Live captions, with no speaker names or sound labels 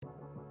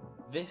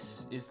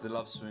This is the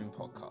Love Swimming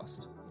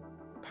podcast,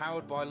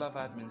 powered by Love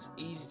Admin's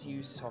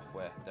easy-to-use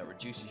software that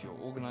reduces your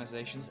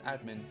organisation's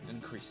admin and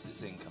increases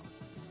its income.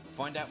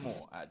 Find out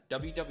more at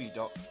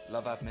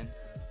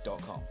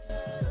www.loveadmin.com.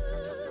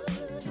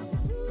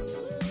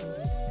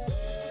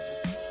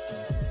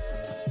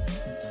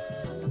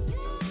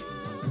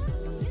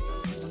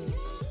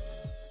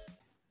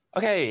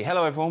 Okay,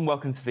 hello everyone,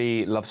 welcome to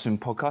the Love Swim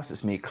podcast.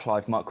 It's me,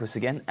 Clive Marquis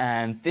again,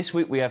 and this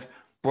week we have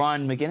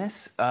Brian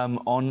McGuinness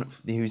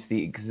who's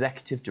the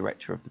Executive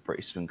Director of the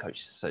British Swim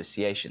Coaches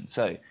Association.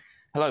 So,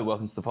 hello,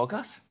 welcome to the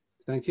podcast.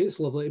 Thank you, it's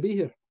lovely to be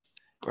here.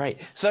 Great.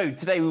 So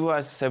today, as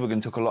I said, we're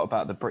going to talk a lot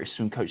about the British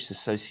Swim Coaches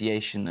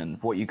Association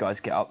and what you guys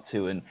get up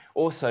to, and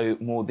also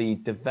more the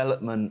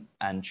development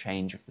and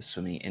change of the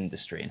swimming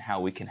industry and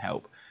how we can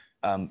help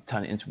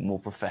turn it into a more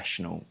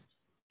professional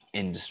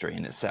industry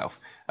in itself,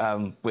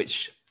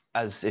 which,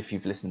 as if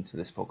you've listened to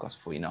this podcast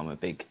before, you know I'm a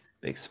big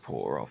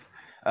supporter of.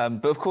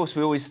 But of course,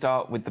 we always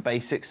start with the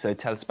basics. So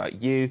tell us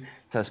about you,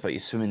 tell us about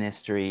your swimming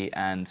history,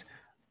 and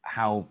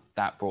how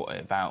that brought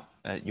it about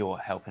your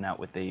helping out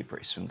with the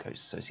British Swim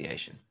Coaches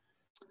Association.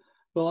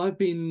 Well, I've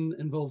been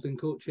involved in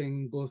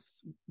coaching both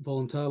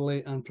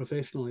voluntarily and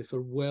professionally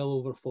for well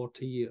over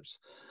 40 years,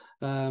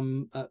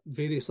 at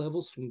various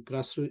levels, from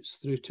grassroots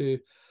through to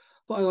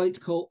what I like to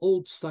call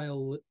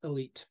old-style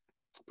elite,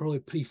 probably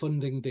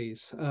pre-funding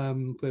days,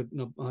 where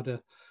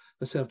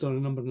I served on a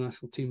number of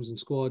national teams and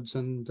squads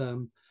and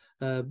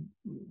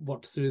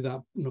worked through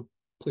that,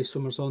 place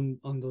swimmers on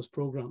those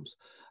programs.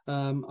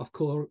 I've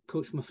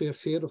coached my fair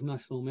share of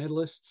national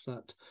medalists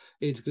at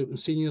age group and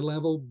senior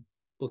level,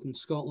 both in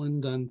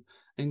Scotland and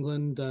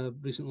England,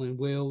 recently in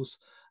Wales,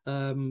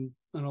 and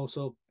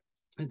also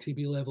at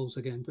GB levels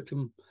again, which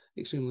I'm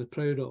extremely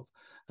proud of.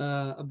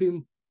 I've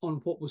been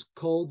on what was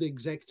called the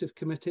Executive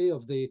Committee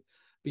of the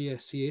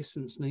BSCA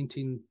since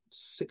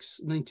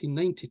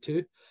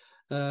 1992,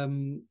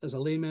 as a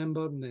lay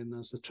member, and then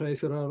as the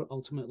treasurer,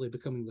 ultimately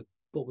becoming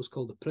what was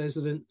called the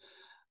president.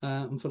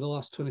 And for the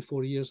last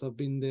 24 years, I've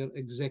been their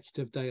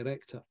executive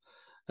director.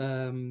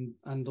 And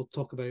I'll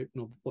talk about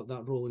what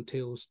that role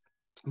entails,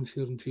 I'm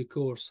sure, in due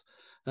course.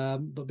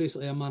 But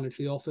basically, I manage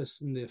the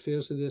office and the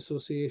affairs of the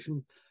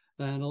association.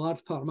 And a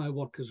large part of my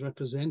work is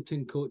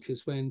representing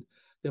coaches when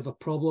they have a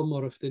problem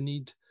or if they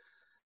need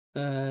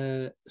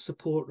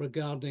support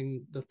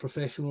regarding their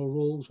professional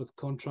roles with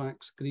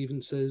contracts,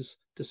 grievances,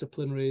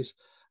 disciplinaries,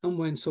 and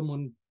when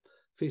someone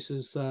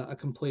faces a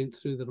complaint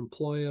through their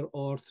employer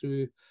or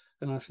through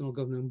a national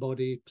governing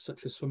body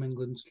such as Swim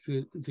England's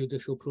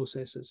judicial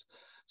processes.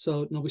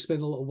 So we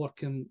spend a lot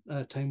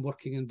of time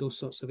working in those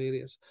sorts of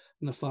areas,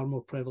 and they're far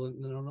more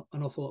prevalent than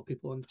an awful lot of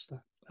people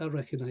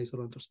recognise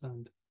or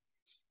understand.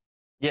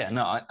 Yeah,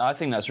 no, I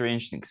think that's really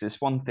interesting, because it's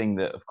one thing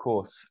that, of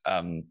course,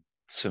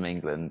 Swim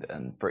England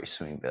and British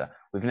Swimming,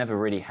 we've never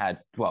really had,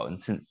 and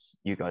since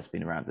you guys have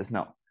been around, there's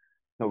not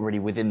really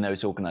within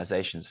those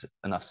organisations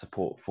enough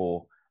support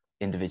for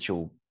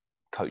individual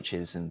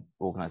coaches and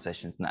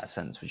organisations in that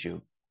sense. Would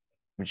you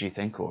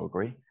think or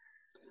agree?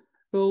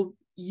 Well,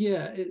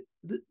 yeah,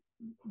 the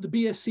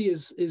BSC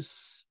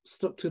is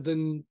structured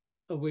in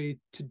a way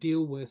to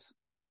deal with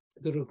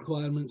the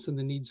requirements and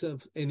the needs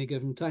of any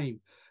given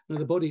time. Now,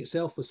 the body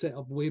itself was set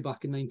up way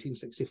back in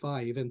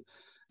 1965 in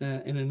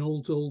an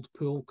old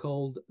pool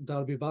called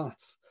Derby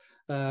Baths.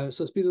 So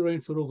it's been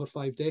around for over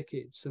 5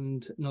 decades.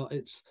 And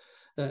it's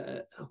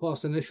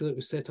whilst initially it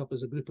was set up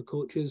as a group of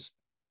coaches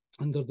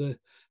under the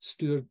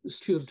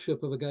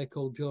stewardship of a guy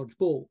called George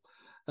Bowl,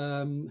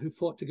 who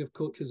fought to give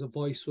coaches a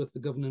voice with the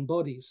governing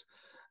bodies.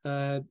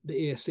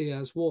 The ASA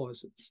as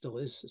was, it still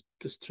is, it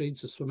just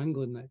trades as Swim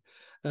England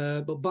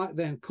now. But back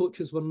then,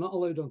 coaches were not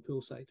allowed on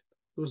poolside.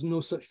 There was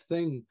no such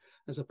thing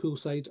as a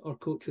poolside or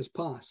coaches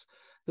pass.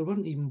 There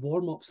weren't even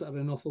warm-ups at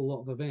an awful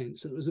lot of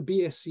events. It was the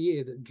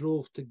BSCA that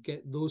drove to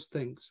get those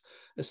things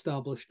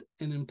established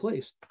and in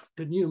place.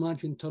 Can you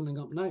imagine turning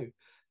up now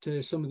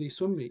to some of these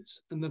swim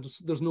meets and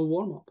there's no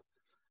warm-up?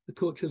 The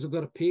coaches have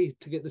got to pay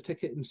to get the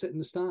ticket and sit in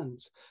the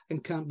stands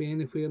and can't be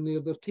anywhere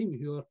near their team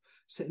who are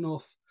sitting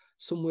off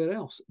somewhere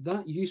else.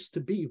 That used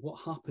to be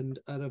what happened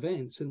at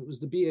events, and it was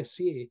the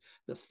BSCA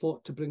that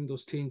fought to bring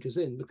those changes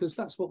in, because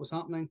that's what was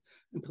happening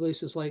in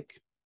places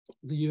like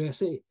the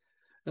USA.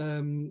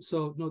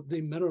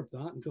 They mirrored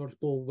that, and George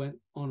Bowl went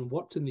on and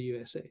worked in the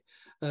USA,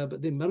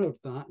 but they mirrored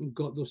that and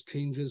got those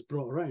changes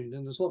brought around.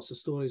 And there's lots of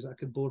stories I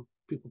could bore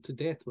people to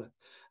death with,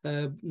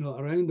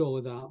 around all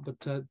of that, but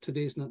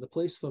today's not the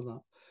place for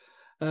that.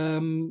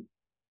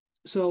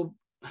 So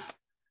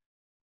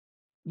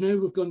now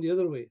we've gone the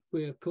other way,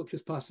 where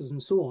coaches passes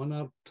and so on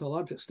are, to a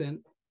large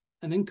extent,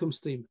 an income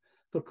stream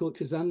for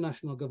coaches and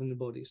national governing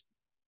bodies.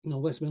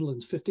 West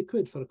Midlands, 50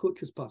 quid for a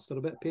coach's pass for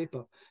a bit of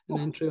paper and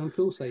entry on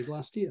poolside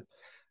last year.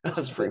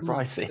 That's pretty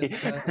pricey.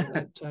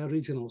 At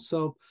regional.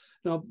 So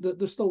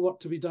there's still work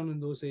to be done in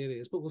those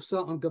areas, but we've sat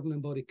on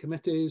governing body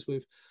committees,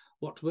 we've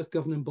worked with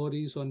governing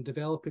bodies on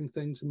developing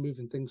things and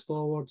moving things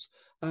forwards.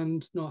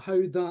 And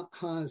how that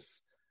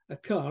has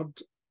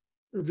occurred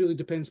really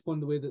depends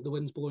upon the way that the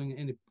wind's blowing at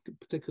any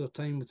particular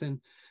time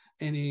within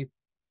any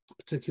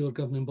particular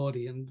governing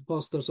body. And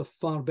whilst there's a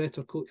far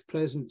better coach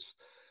presence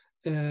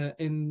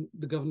in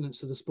the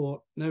governance of the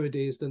sport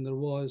nowadays than there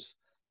was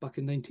back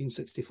in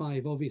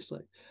 1965,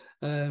 obviously,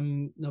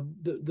 now,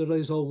 there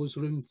is always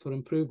room for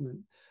improvement.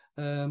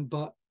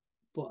 But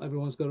what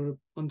everyone's got to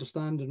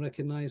understand and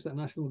recognise that a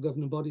national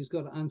governing body's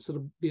got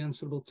to be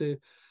answerable to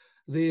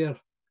their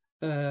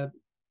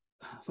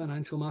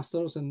financial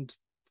masters and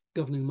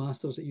governing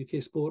masters at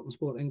UK Sport and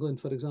Sport England,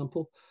 for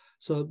example.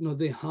 So no,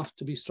 they have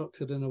to be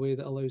structured in a way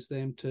that allows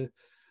them to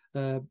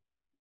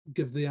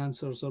give the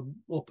answers or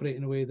operate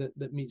in a way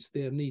that meets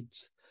their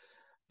needs.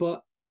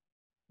 But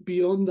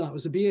beyond that, it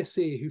was the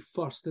BSA who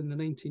first in the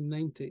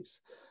 1990s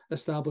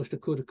established a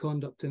code of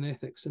conduct and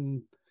ethics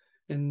in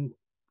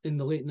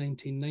the late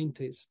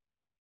 1990s,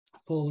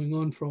 following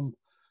on from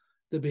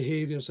the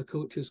behaviours of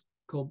coaches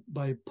called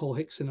by Paul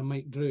Hickson and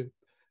Mike Drew,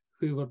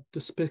 who were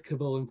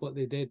despicable in what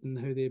they did and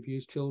how they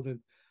abused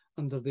children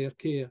under their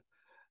care.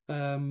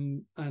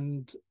 And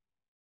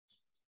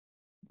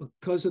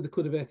because of the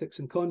code of ethics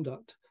and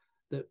conduct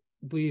that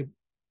we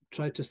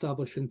tried to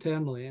establish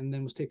internally and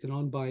then was taken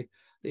on by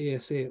the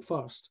ASA at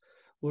first,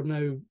 we've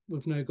now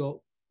got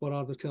what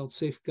are the child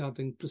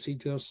safeguarding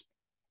procedures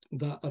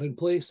that are in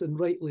place and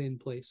rightly in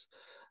place.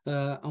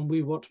 And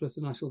we worked with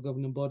the national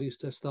governing bodies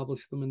to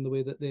establish them in the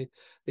way that they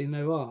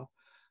now are.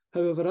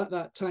 However, at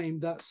that time,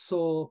 that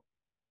saw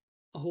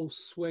a whole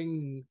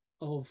swing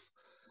of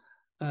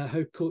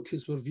how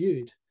coaches were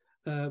viewed.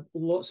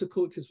 Lots of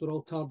coaches were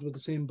all tarred with the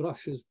same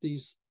brush as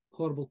these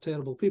horrible,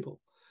 terrible people.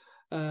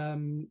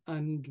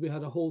 And we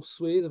had a whole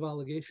swathe of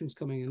allegations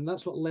coming in.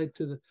 That's what led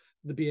to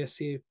the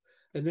BSA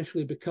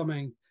initially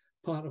becoming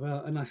part of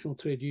a national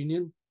trade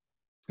union,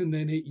 and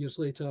then 8 years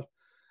later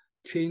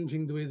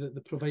changing the way that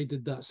they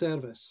provided that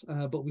service.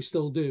 But we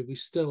still do. We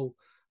still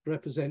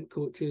represent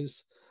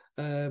coaches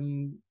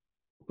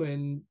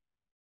when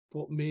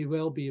what may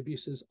well be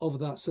abuses of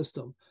that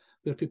system,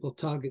 where people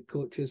target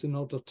coaches in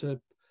order to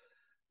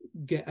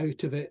get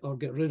out of it or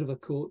get rid of a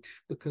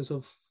coach because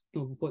of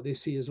what they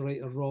see as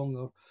right or wrong,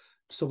 or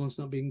someone's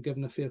not being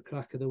given a fair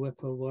crack of the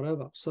whip or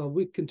whatever. So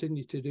we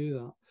continue to do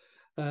that.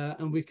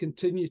 And we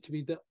continue to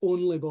be the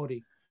only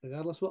body,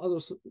 regardless what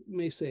others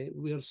may say,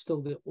 we are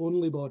still the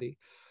only body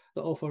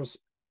that offers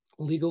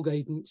legal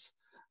guidance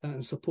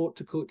and support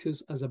to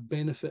coaches as a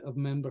benefit of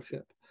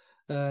membership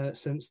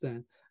since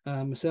then.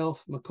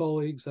 Myself, my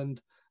colleagues,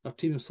 and our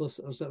team of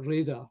solicitors at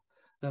Radar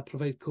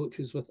provide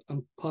coaches with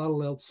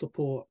unparalleled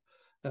support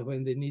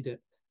when they need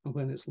it and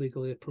when it's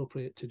legally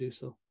appropriate to do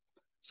so.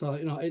 So,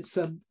 it's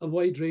a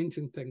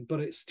wide-ranging thing,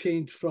 but it's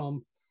changed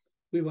from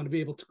we want to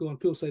be able to go on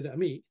poolside at a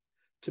meet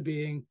to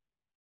being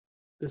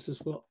this is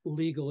what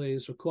legally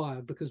is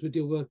required, because we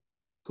deal with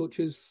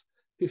coaches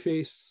who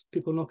face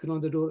people knocking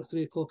on the door at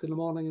 3 o'clock in the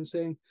morning and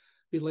saying,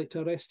 we'd like to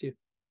arrest you.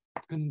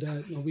 And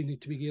we need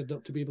to be geared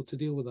up to be able to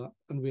deal with that,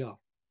 and we are.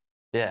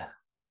 Yeah.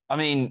 I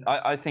mean,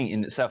 I think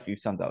in itself,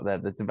 you've summed up there,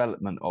 the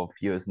development of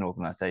you as an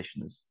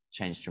organisation has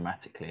changed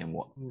dramatically in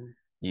what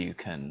you're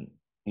going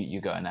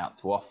out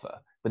to offer.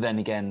 But then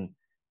again,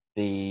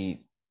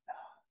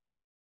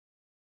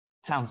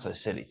 sounds so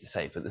silly to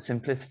say, but the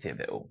simplicity of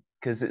it all,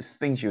 because it's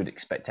things you would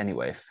expect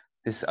anyway.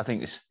 I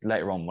think this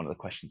later on one of the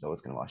questions I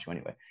was going to ask you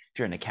anyway. If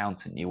you're an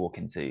accountant, you walk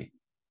into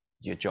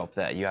your job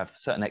there, you have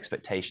certain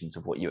expectations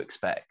of what you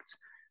expect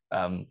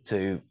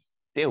to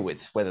deal with,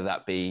 whether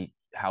that be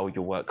how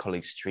your work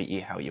colleagues treat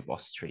you, how your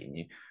boss is treating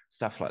you,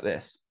 stuff like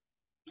this.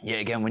 Yet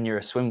again, when you're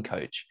a swim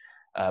coach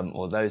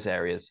or those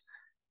areas,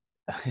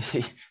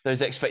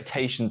 those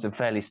expectations are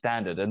fairly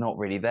standard, are not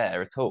really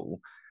there at all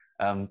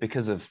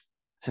because of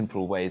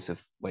simple ways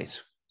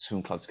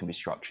swim clubs can be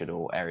structured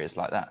or areas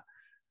like that.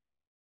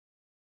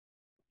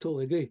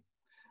 Totally agree.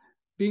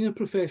 Being a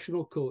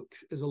professional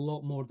coach is a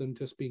lot more than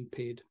just being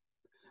paid.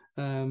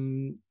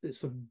 It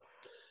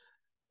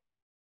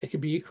can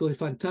be equally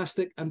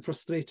fantastic and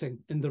frustrating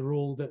in the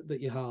role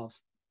that you have.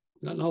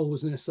 Not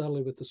always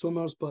necessarily with the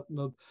swimmers, but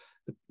the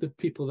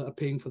people that are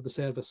paying for the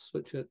service,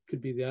 which it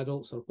could be the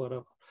adults or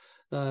whatever.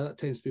 That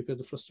tends to be where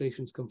the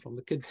frustrations come from.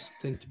 The kids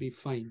tend to be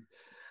fine.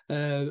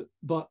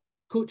 But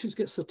coaches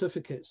get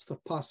certificates for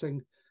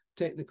passing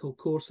technical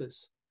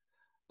courses,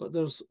 but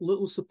there's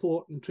little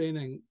support and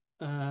training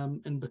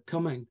in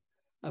becoming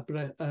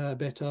a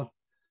better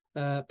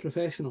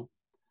professional.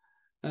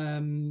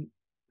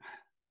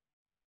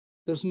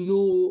 There's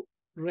no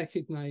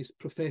recognised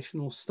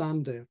professional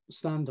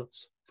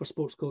standards for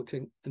sports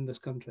coaching in this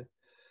country,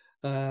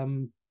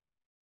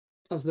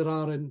 as there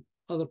are in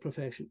other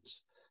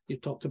professions. You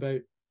talked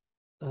about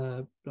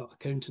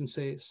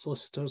accountancy,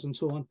 solicitors, and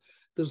so on.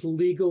 There's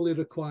legally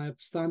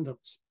required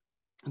standards.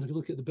 And if you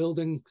look at the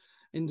building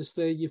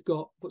industry, you've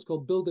got what's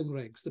called building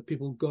regs that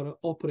people got to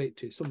operate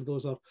to. Some of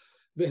those are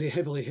very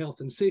heavily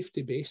health and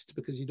safety based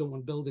because you don't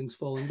want buildings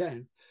falling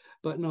down.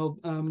 But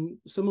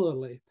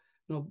similarly,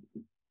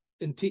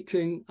 in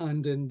teaching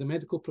and in the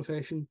medical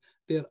profession,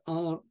 there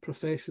are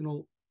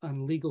professional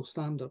and legal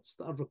standards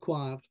that are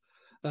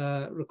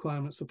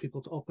requirements for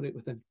people to operate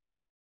within.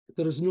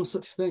 There is no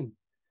such thing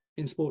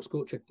in sports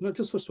coaching, not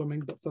just for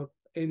swimming, but for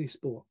any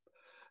sport.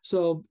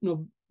 So,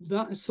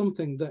 that is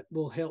something that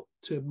will help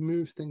to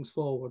move things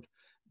forward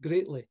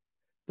greatly,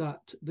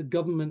 that the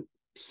government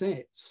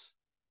sets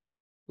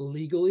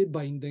legally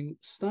binding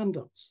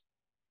standards.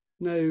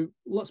 Now,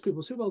 lots of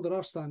people say, well, there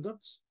are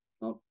standards.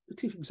 Well, the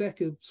chief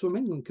executive of Swim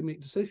England can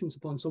make decisions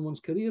upon someone's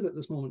career at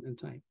this moment in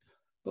time.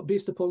 But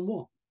based upon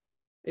what?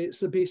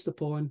 It's based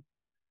upon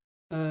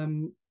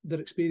their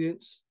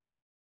experience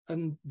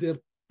and their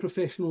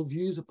professional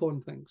views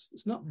upon things.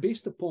 It's not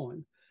based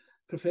upon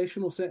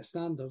professional set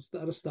standards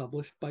that are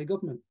established by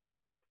government,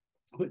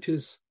 which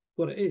is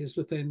what it is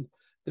within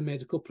the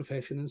medical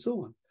profession and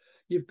so on.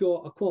 You've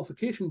got a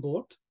qualification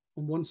board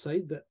on one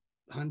side that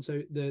hands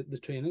out the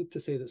training to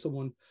say that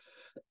someone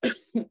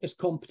is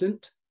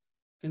competent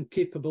and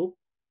capable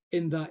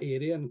in that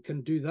area and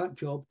can do that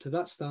job to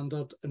that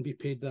standard and be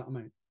paid that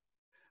amount.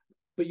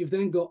 But you've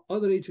then got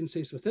other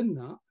agencies within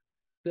that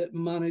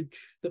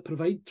manage, that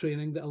provide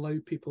training that allow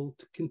people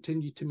to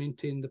continue to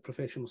maintain the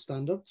professional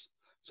standards,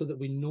 so that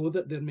we know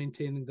that they're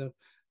maintaining their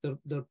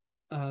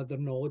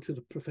knowledge, or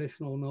the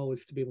professional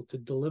knowledge, to be able to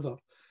deliver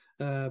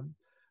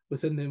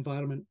within the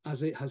environment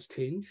as it has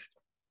changed.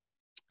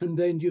 And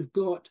then you've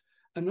got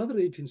another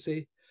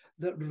agency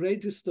that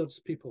registers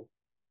people,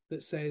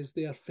 that says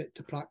they are fit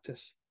to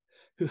practice,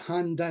 who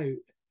hand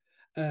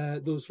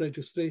out those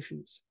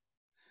registrations.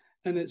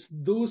 And it's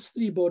those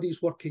three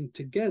bodies working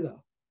together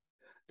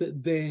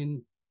that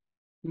then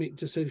make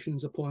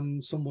decisions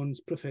upon someone's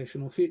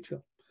professional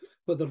future,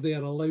 whether they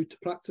are allowed to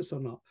practice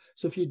or not.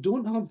 So if you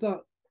don't have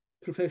that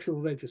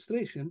professional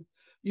registration,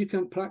 you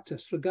can't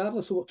practice,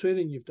 regardless of what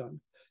training you've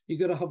done. You've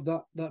got to have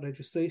that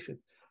registration.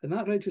 And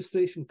that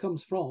registration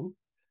comes from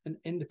an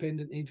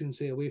independent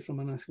agency away from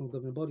a national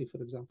governing body,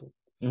 for example.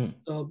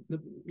 So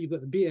you've got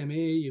the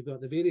BMA, you've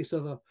got the various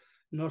other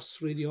nurse,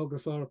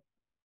 radiographer,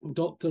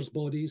 doctors'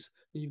 bodies,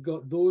 and you've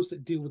got those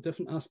that deal with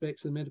different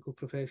aspects of the medical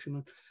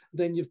profession.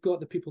 Then you've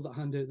got the people that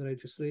hand out the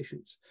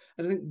registrations.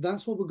 And I think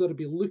that's what we've got to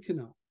be looking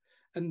at.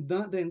 And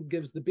that then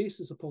gives the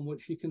basis upon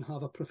which you can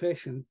have a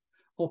profession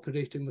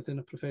operating within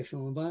a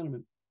professional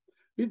environment.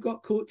 We've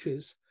got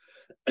coaches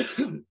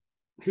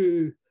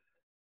who,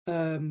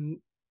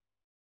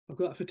 I've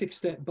got, if I take a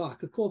step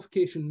back, a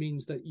qualification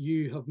means that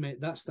you have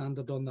met that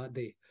standard on that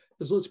day.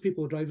 There's loads of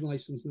people with driving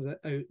licenses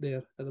out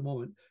there at the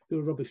moment who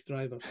are rubbish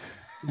drivers.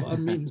 But it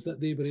means that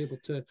they were able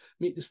to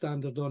meet the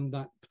standard on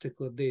that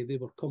particular day. They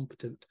were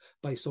competent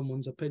by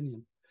someone's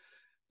opinion.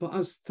 But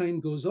as time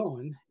goes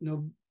on,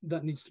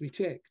 that needs to be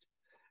checked.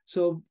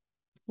 So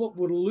what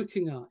we're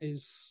looking at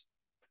is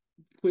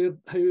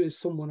how is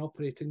someone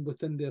operating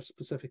within their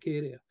specific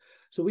area.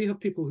 So we have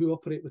people who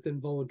operate within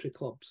voluntary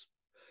clubs,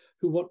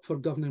 who work for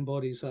governing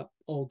bodies at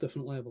all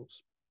different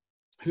levels,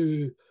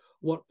 who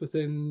work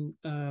within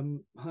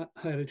higher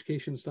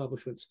education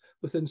establishments,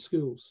 within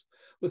schools,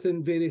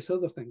 within various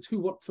other things, who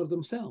work for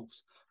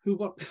themselves, who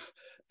work,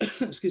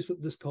 excuse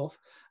this cough,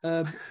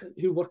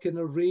 who work in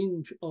a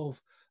range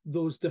of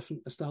those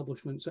different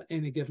establishments at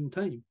any given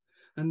time.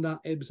 And that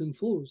ebbs and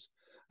flows,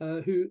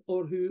 who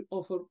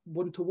offer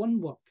one-to-one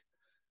work,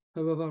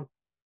 however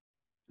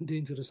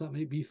dangerous that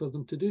might be for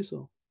them to do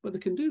so. But they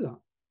can do that.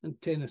 In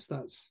tennis,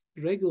 that's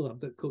regular,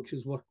 that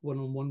coaches work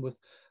one-on-one with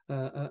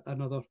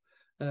another,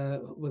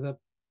 with a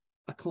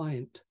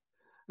client.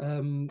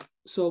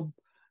 So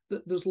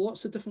there's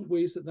lots of different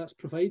ways that's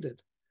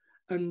provided.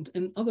 And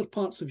in other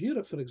parts of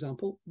Europe, for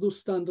example, those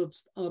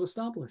standards are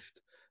established.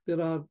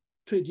 There are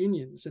trade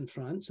unions in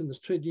France, and there's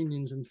trade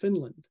unions in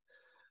Finland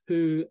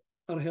who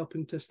are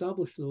helping to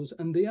establish those,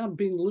 and they are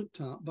being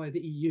looked at by the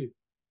EU.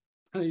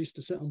 I used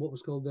to sit on what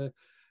was called the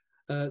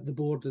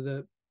board of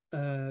the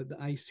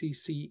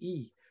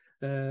ICCE,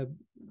 the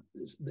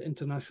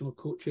International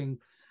Coaching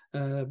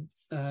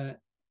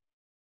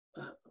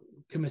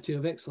Committee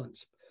of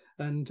Excellence,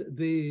 and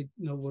they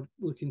were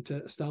looking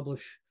to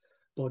establish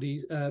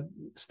body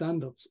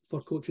standards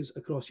for coaches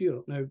across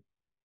Europe. Now,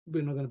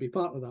 we're not going to be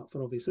part of that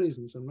for obvious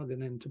reasons. I'm not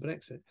going into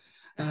Brexit,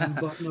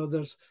 but no,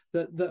 there's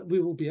that we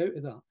will be out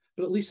of that.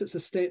 But at least it's a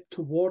step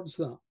towards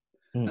that.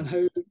 And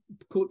how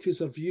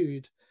coaches are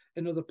viewed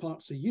in other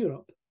parts of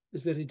Europe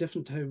is very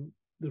different to how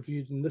they're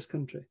viewed in this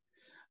country.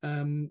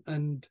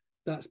 And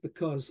that's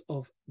because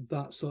of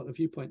that sort of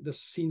viewpoint. They're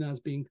seen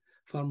as being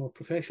far more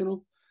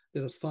professional.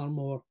 There is far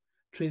more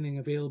training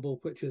available,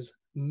 which is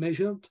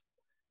measured,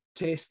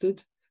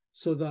 tested,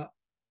 so that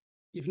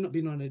you've not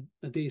been on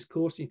a day's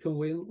course and you come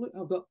away and look,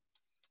 I've got a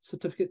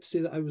certificate to say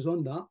that I was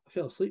on that. I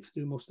fell asleep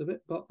through most of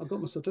it, but I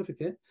got my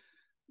certificate.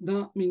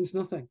 That means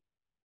nothing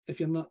if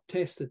you're not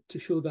tested to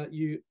show that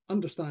you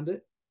understand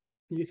it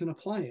and you can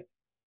apply it.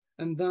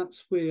 And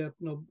that's where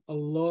a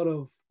lot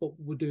of what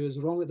we do is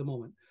wrong at the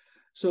moment.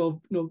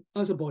 So,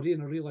 as a body,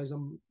 and I realise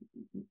I'm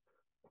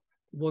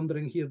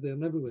wandering here, there,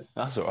 and everywhere.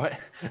 That's all right.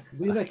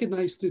 We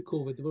recognised through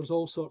COVID there was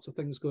all sorts of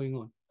things going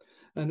on,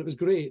 and it was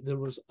great. There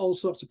was all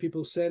sorts of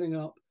people setting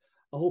up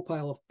a whole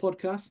pile of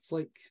podcasts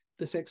like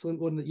this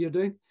excellent one that you're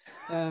doing,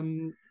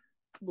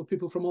 with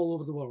people from all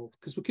over the world,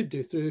 because we could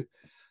do through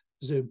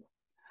Zoom.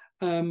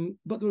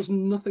 But there was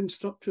nothing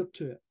structured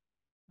to it.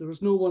 There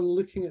was no one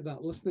looking at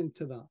that, listening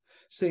to that,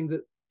 saying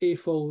that A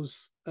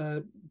follows,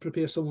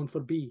 prepare someone for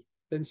B,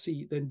 then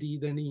C, then D,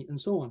 then E, and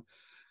so on.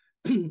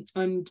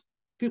 And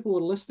people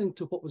were listening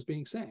to what was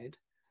being said,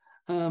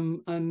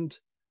 and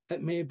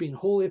it may have been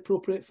wholly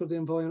appropriate for the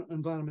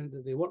environment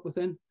that they work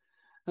within,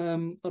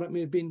 or it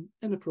may have been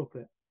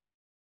inappropriate.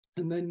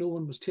 And then no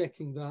one was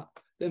checking that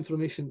the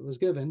information that was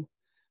given,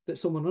 that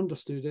someone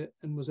understood it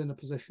and was in a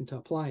position to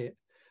apply it.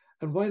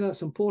 And why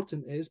that's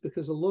important is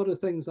because a lot of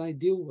things I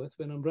deal with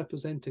when I'm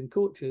representing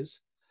coaches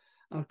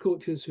are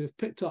coaches who have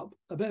picked up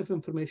a bit of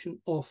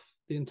information off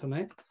the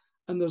internet,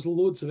 and there's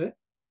loads of it,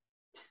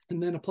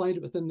 and then applied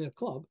it within their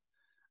club.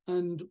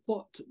 And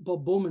what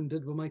Bob Bowman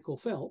did with Michael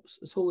Phelps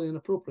is wholly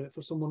inappropriate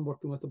for someone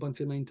working with a bunch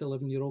of 9 to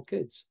 11-year-old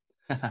kids.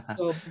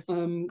 So,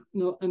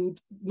 no, and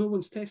no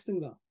one's testing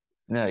that.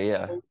 No,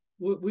 yeah. So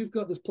we've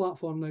got this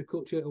platform now,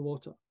 Coach Out of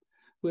Water,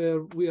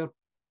 where we are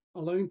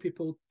allowing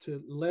people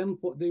to learn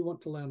what they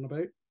want to learn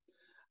about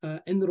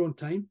in their own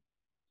time,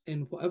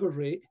 in whatever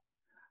rate.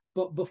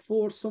 But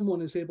before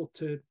someone is able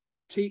to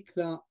take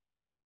that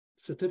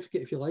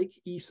certificate, if you like,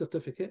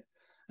 e-certificate,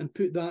 and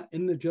put that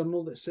in the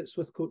journal that sits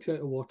with Coach Out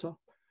of Water,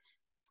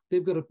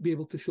 they've got to be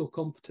able to show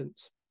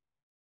competence.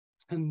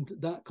 And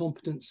that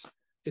competence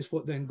is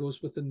what then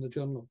goes within the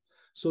journal.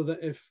 So that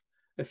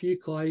if you,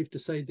 Clive,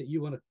 decide that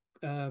you want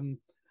to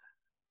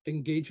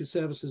engage the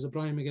services of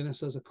Brian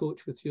McGuinness as a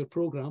coach with your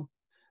program,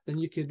 then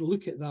you can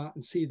look at that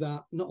and see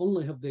that not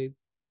only have they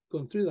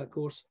gone through that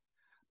course,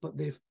 but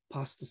they've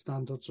passed the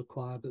standards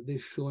required, that they're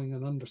showing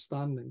an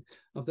understanding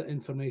of the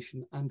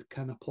information and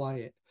can apply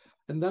it.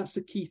 And that's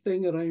the key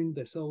thing around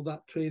this, all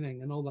that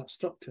training and all that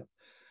structure.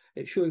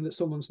 It's showing that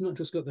someone's not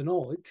just got the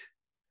knowledge,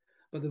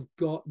 but they've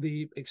got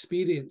the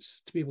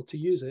experience to be able to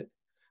use it,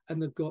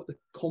 and they've got the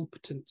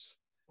competence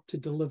to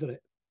deliver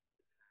it.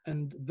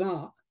 And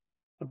that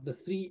are the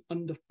 3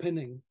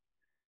 underpinning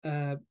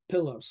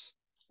pillars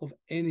of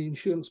any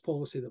insurance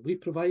policy that we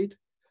provide,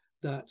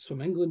 that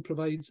Swim England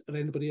provides, or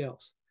anybody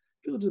else.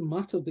 It doesn't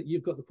matter that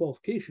you've got the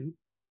qualification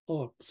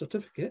or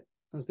certificate,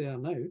 as they are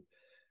now,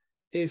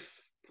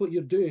 if what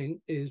you're doing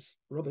is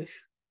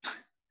rubbish,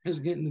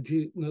 isn't getting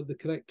the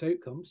correct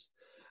outcomes,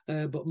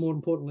 but more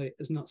importantly,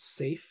 is not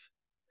safe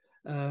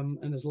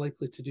and is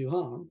likely to do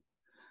harm,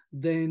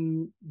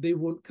 then they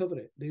won't cover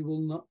it. They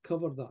will not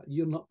cover that.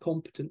 You're not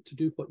competent to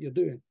do what you're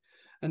doing.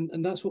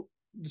 And that's what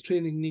the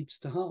training needs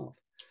to have.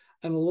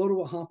 And a lot of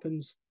what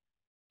happens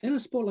in a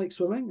sport like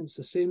swimming, it's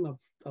the same.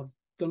 I've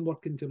done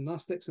work in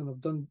gymnastics, and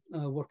I've done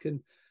work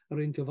in a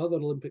range of other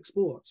Olympic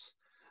sports.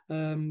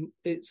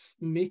 It's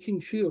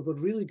making sure we're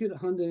really good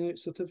at handing out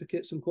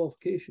certificates and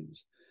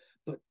qualifications,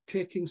 but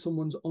checking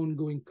someone's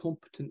ongoing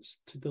competence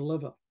to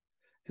deliver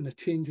in a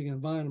changing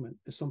environment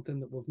is something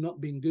that we've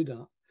not been good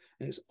at.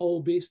 And it's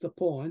all based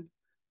upon,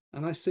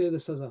 and I say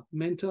this as a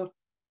mentor,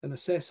 an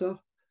assessor,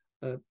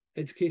 an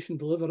education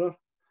deliverer,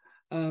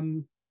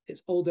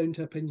 it's all down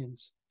to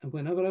opinions. And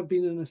whenever I've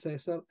been an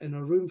assessor in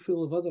a room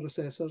full of other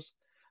assessors,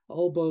 it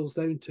all boils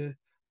down to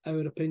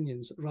our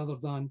opinions rather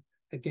than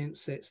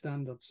against set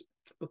standards,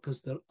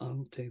 because there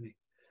aren't any.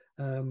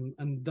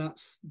 And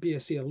that's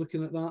BSC are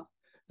looking at that.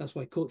 That's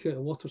why Coach Out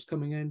of Water's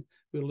coming in.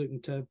 We're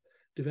looking to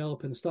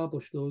develop and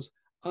establish those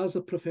as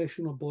a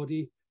professional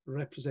body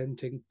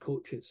representing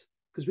coaches,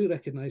 because we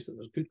recognise that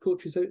there's good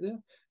coaches out there.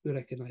 We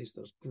recognise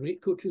there's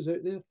great coaches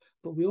out there,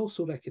 but we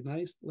also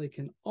recognise, like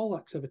in all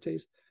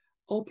activities,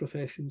 all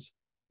professions,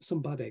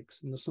 some bad eggs,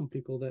 and there's some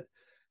people that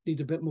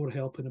need a bit more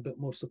help and a bit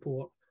more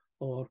support,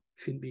 or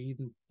shouldn't be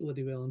even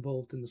bloody well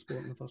involved in the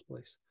sport in the first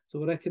place. So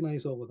we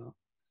recognise all of that.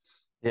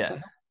 Yeah.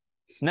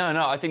 No,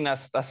 I think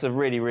that's a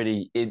really,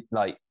 really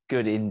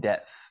good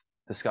in-depth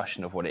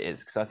discussion of what it is,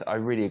 because I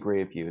really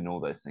agree with you in all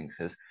those things,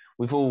 because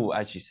we've all,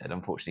 as you said,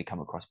 unfortunately come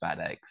across bad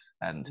eggs,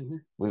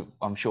 and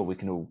I'm sure we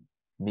can all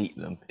meet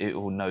them. It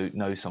will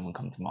know someone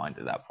come to mind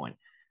at that point,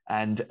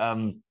 and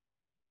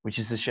which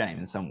is a shame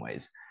in some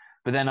ways.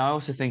 But then I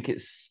also think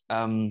it's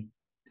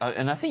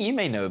and I think you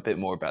may know a bit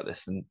more about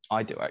this than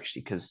I do,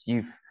 actually, because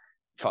if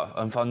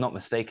I'm not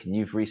mistaken,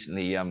 you've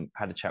recently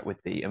had a chat with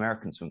the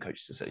American Swim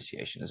Coaches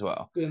Association as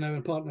well. We are now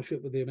in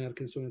partnership with the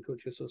American Swim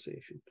Coaches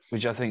Association,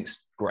 which I think is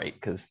great,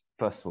 because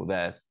first of all,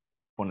 they're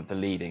one of the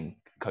leading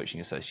coaching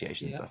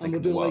associations, I think, and we're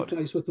in the doing world.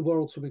 likewise with the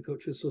World Swimming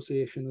Coaches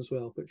Association as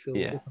well, which will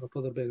open up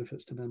other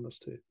benefits to members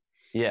too.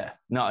 Yeah,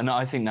 no,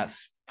 I think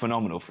that's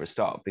phenomenal for a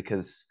start,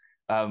 because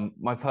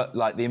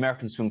like the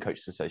American Swim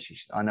Coaches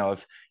Association, I know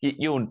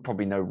you'll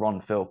probably know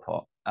Ron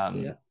Philpott,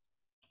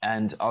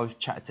 and I've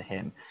chatted to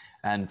him,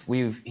 and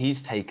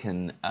he's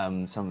taken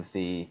some of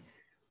the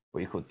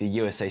the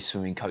USA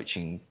Swimming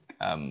Coaching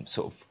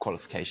sort of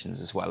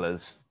qualifications, as well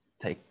as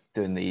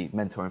doing the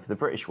mentoring for the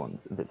British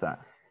ones, if it's that.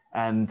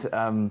 And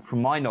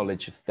from my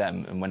knowledge of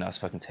them, and when I've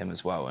spoken to him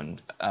as well,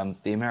 and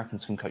the American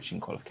swim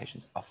coaching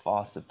qualifications are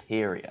far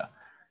superior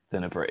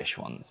than the British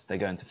ones. They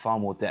go into far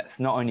more depth,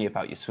 not only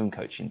about your swim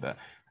coaching, but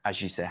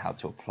as you say, how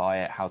to apply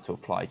it, how to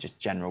apply just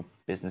general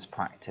business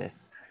practice,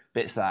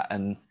 bits that.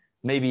 And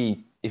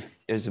maybe if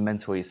as a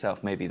mentor yourself,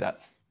 maybe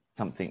that's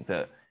something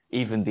that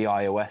even the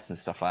iOS and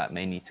stuff like that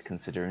may need to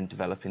consider in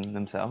developing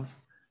themselves.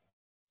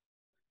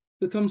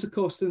 there comes a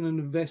cost and an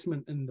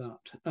investment in that.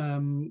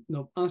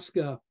 Now,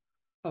 ASCA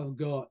have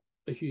got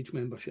a huge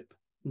membership.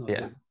 No,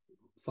 Yeah.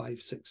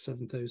 5, 6,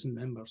 7,000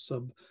 members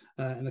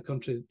in a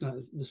country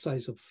the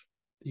size of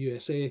the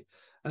USA,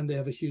 and they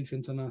have a huge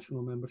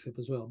international membership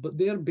as well. But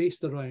they're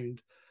based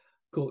around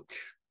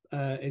coach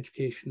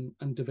education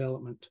and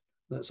development.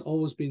 That's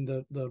always been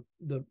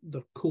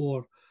their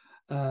core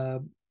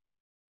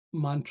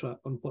mantra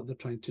on what they're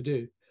trying to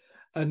do.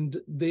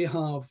 And they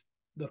have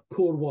their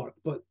core work,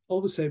 but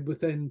obviously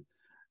within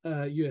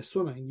US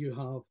swimming, you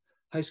have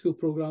high school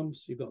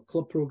programs, you've got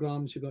club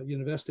programs, you've got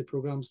university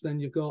programs,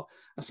 then you've got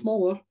a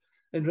smaller,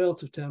 in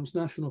relative terms,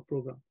 national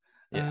program.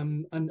 Yeah.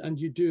 And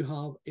you do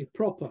have a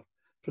proper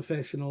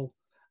professional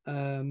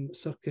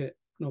circuit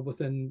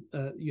within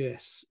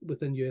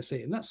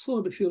USA, and that's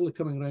slowly but surely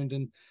coming around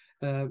in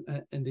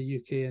the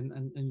UK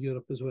and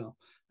Europe as well,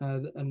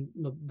 and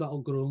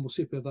that'll grow, and we'll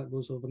see where that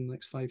goes over the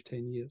next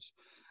 5-10 years.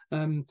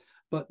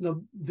 But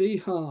now they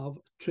have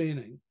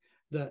training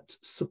that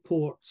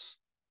supports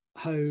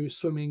how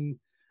swimming,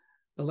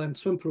 the learned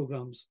swim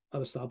programs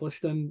are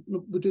established, and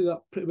we do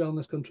that pretty well in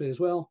this country as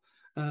well.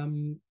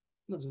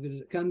 Not as good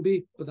as it can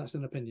be, but that's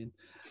an opinion.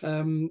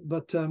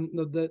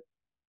 They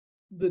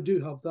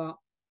do have that,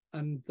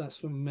 and that's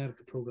Swim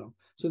America program.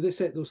 So they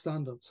set those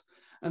standards,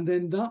 and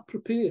then that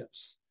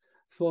prepares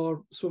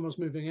for swimmers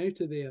moving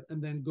out of there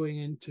and then going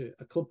into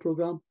a club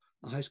program,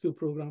 a high school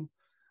program,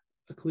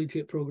 a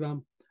collegiate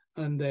program,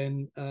 and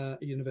then a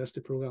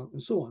university program,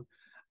 and so on.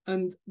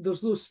 And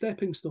there's those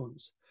stepping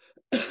stones.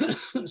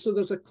 So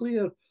there's a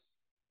clear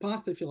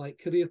path, if you like,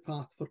 career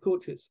path for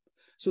coaches.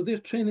 So their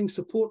training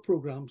support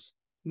programs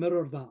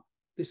mirror that.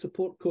 They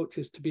support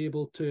coaches to be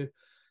able to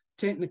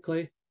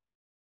technically,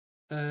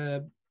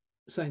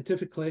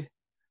 scientifically,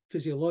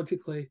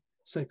 physiologically,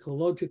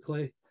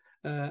 psychologically,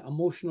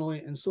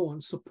 emotionally, and so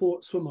on,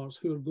 support swimmers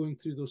who are going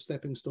through those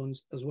stepping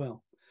stones as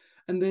well.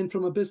 And then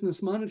from a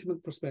business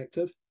management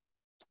perspective,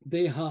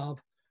 they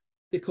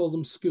call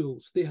them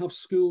schools. They have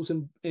schools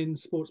in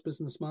sports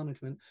business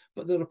management,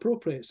 but they're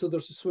appropriate. So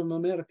there's the Swim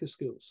America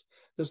schools,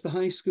 there's the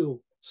high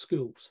school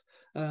schools,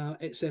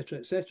 et cetera,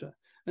 et cetera.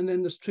 And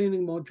then there's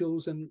training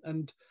modules,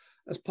 and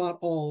as part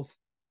of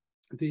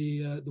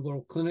the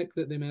World Clinic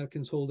that the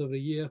Americans hold every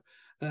year,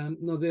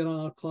 now there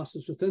are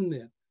classes within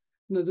there.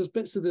 Now there's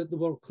bits of the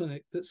World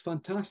Clinic that's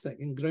fantastic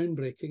and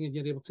groundbreaking, and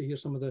you're able to hear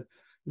some of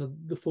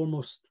the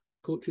foremost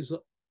coaches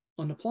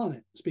on the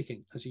planet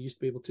speaking, as you used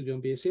to be able to do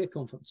on BSA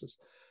conferences,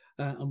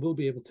 and will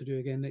be able to do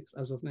again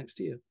as of next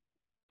year.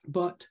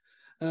 But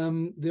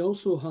they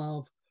also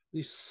have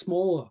these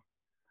smaller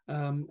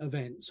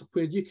events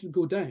where you can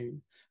go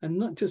down and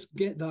not just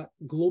get that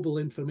global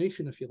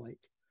information, if you like,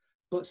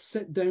 but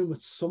sit down with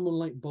someone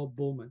like Bob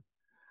Bowman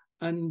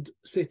and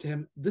say to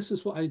him, this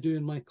is what I do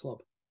in my club.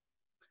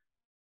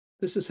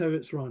 This is how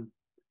it's run.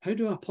 How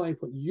do I apply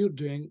what you're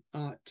doing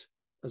at,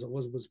 as it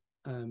was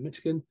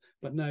Michigan,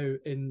 but now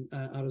in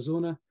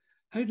Arizona?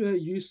 How do I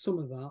use some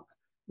of that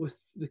with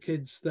the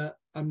kids that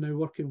I'm now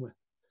working with,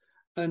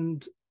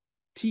 and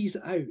tease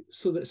it out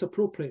so that it's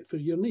appropriate for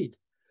your need?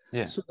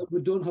 Yeah. So that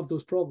we don't have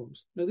those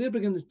problems. Now, they're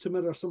beginning to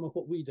mirror some of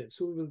what we did.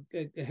 So we were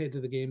ahead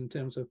of the game in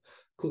terms of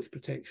coach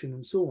protection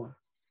and so on.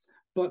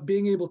 But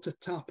being able to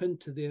tap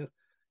into their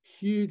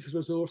huge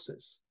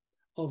resources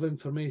of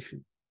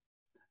information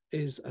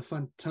is a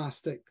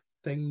fantastic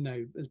thing now.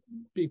 As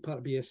being part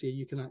of BSA,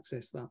 you can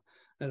access that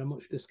at a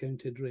much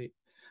discounted rate.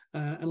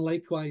 And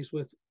likewise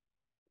with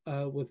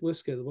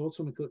WSCA, the World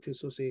Swimming Coaches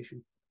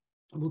Association,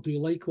 we'll do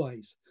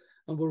likewise.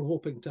 And we're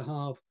hoping to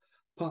have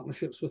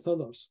partnerships with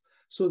others,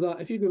 so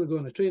that if you're going to go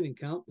on a training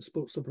camp,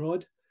 sports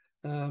abroad,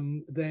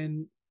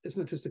 then it's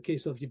not just a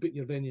case of you book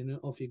your venue and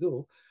off you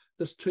go.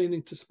 There's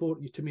training to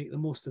support you to make the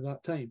most of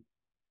that time.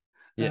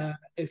 Yeah.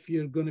 If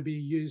you're going to be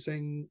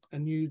using a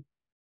new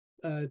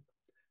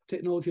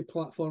technology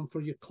platform for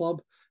your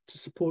club to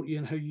support you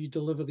in how you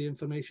deliver the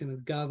information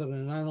and gather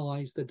and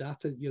analyze the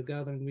data that you're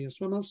gathering with your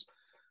swimmers,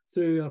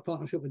 through our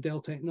partnership with Dell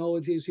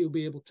Technologies, you'll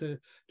be able to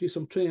do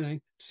some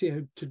training to see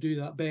how to do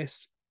that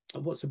best,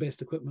 and what's the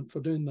best equipment for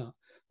doing that.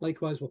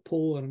 Likewise with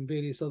Polar and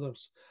various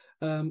others.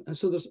 And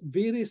so there's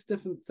various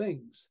different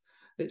things.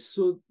 It's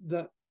so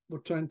that we're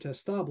trying to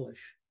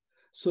establish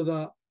so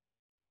that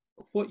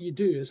what you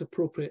do is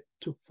appropriate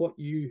to what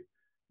you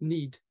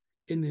need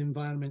in the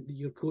environment that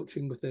you're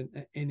coaching within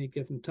at any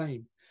given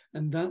time.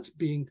 And that's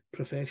being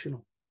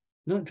professional,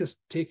 not just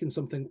taking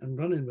something and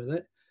running with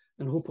it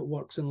and hope it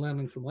works and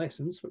learning from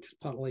lessons, which is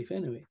part of life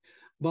anyway,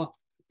 but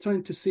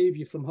trying to save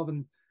you from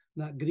having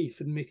that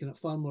grief and making it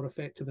far more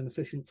effective and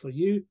efficient for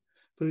you,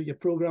 for your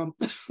program,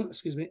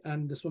 excuse me,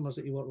 and the swimmers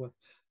that you work with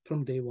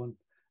from day one.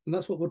 And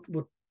that's what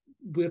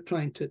we're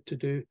trying to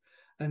do.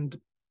 And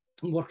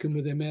working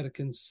with the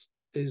Americans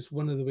is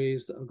one of the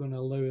ways that are going to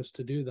allow us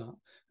to do that.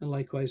 And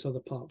likewise, other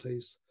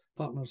partners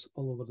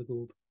all over the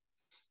globe.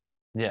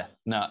 Yeah,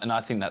 no, and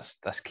I think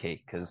that's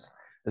key, because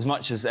as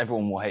much as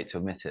everyone will hate to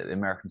admit it, the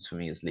American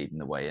swimming is leading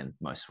the way in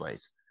most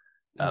ways.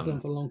 Has done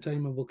for a long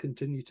time and will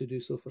continue to do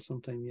so for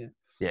some time, yeah.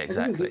 Yeah,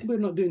 exactly. We're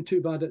not doing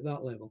too bad at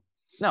that level.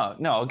 No,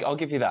 I'll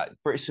give you that.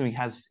 British swimming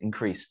has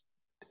increased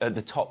at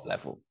the top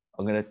level.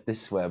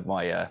 This is where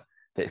my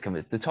bit comes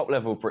in. The top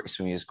level of British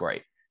swimming is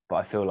great, but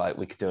I feel like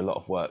we could do a lot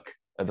of work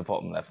at the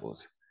bottom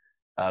levels.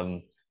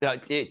 Um,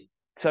 it,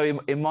 so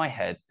in my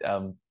head,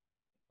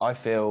 I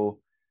feel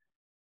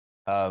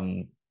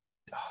um,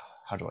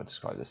 how do I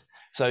describe this?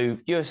 So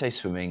USA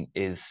Swimming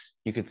is,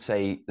 you could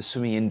say, the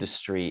swimming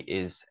industry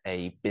is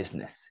a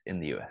business in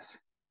the US.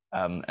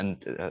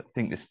 And I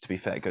think this, to be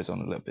fair, goes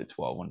on a little bit to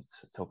what I wanted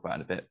to talk about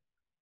in a bit.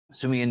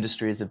 Swimming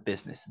industry is a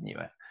business in the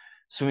US.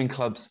 Swimming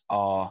clubs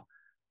are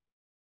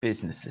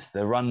businesses.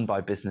 They're run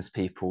by business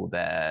people.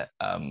 They're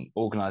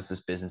organized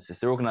as businesses.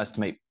 They're organized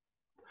to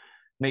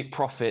make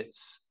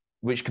profits,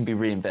 which can be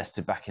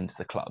reinvested back into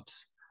the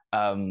clubs.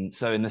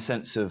 So, in the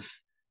sense of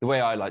the way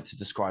I like to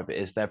describe it,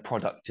 is their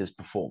product is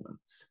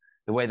performance.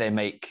 The way they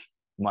make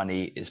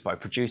money is by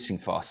producing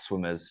fast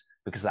swimmers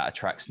because that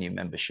attracts new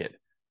membership,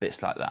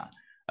 bits like that.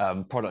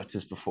 Product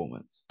is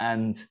performance.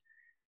 And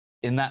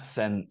in that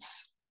sense,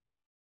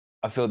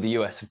 I feel the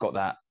US have got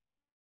that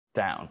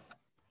down.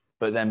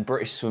 But then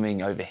British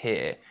swimming over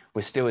here,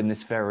 we're still in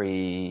this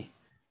very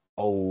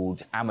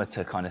old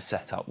amateur kind of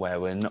setup where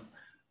we're not,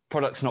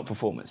 product's not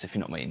performance, if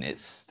you know what I mean.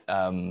 It's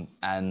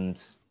and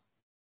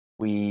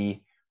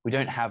we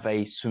don't have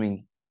a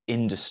swimming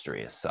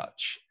industry as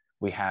such.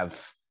 We have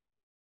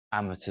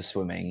amateur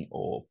swimming,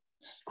 or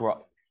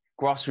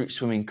grassroots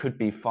swimming could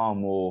be far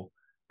more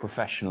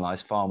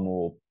professionalized, far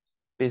more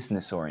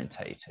business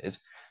orientated.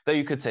 Though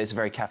you could say it's a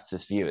very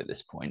capitalist view at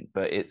this point,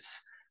 but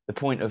it's the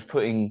point of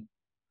putting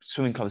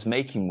swimming clubs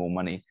making more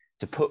money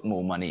to put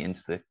more money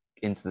into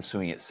the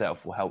swimming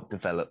itself will help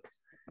develop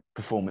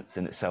performance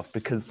in itself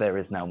because there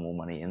is now more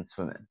money in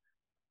swimming.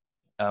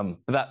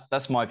 But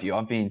that's my view.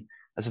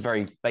 That's a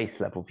very base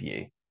level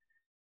view.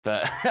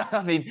 But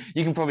I mean,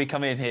 you can probably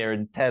come in here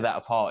and tear that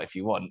apart if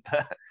you want.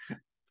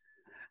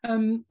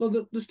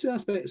 Well, there's two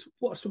aspects.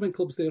 What are swimming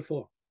clubs there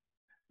for?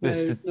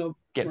 Just Now, to no,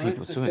 get right?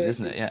 people swimming, Okay,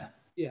 isn't it? Yeah.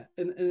 Yeah,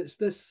 and it's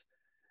this,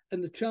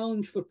 and the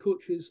challenge for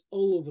coaches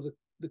all over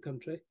the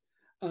country,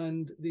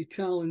 and the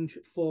challenge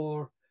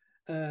for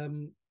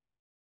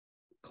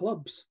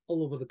clubs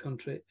all over the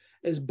country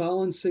is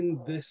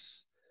balancing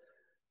this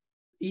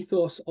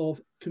ethos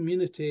of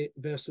community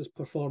versus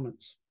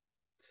performance.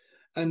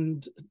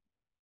 And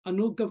I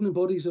know governing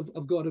bodies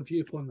have got a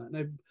view upon that.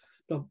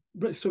 Now,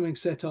 British Swimming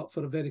set up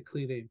for a very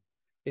clear aim.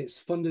 It's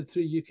funded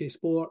through UK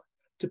Sport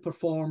to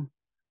perform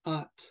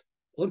at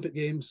Olympic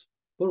Games,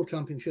 World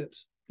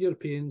Championships,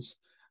 Europeans,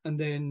 and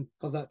then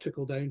have that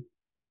trickle down.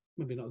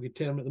 Maybe not a good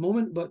term at the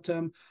moment, but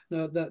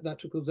no, that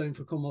trickles down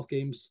for Commonwealth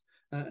Games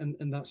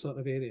and that sort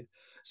of area.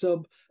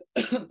 So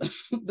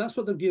that's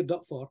what they're geared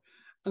up for,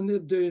 and they're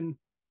doing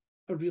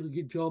a really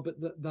good job at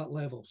that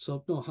level.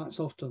 So no, hats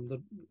off to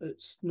them.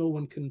 It's no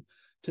one can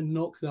to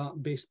knock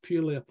that based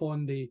purely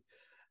upon the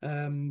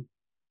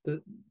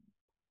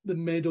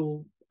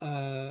medal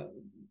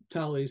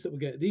tallies that we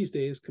get these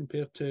days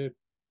compared to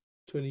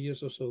 20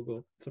 years or so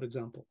ago, for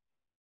example.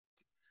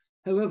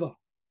 However,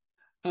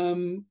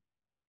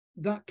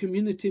 that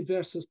community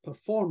versus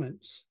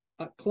performance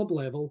at club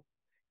level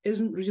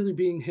isn't really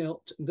being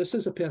helped. And this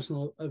is a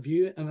personal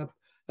view, and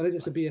I think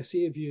it's a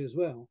BSA view as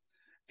well,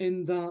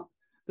 in that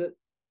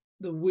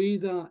the way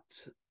that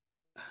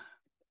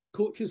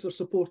coaches are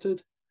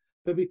supported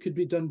maybe could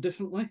be done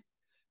differently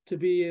to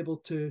be able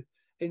to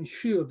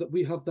ensure that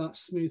we have that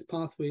smooth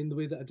pathway in the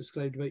way that I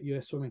described about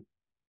US swimming,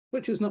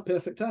 which is not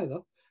perfect either.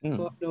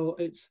 But no,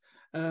 it's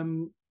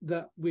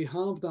that we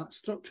have that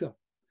structure.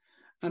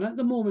 And at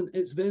the moment,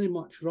 it's very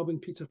much robbing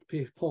Peter to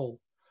pay Paul,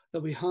 that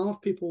we have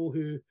people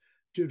who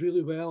do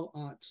really well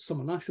at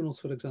summer nationals,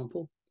 for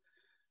example,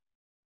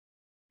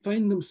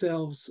 find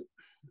themselves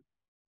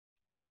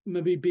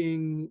maybe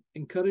being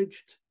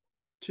encouraged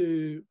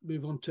to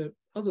move on to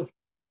other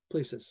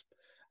places.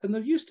 And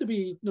there used to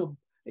be,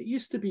 it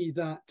used to be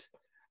that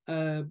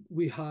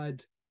we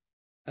had,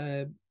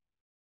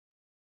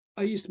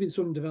 I used to be the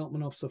swimming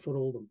development officer for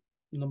Oldham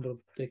a number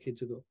of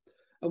decades ago.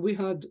 And we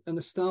had an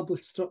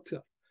established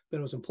structure where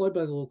I was employed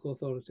by the local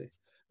authority.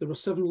 There were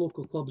 7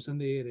 local clubs in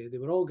the area. They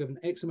were all given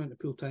X amount of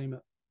pool time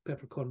at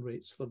peppercorn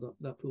rates for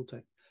that pool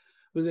time,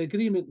 with the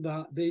agreement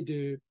that they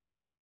do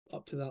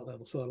up to that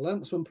level. So our Learn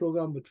to Swim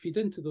programme would feed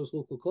into those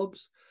local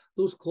clubs.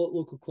 Those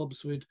local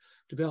clubs would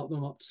develop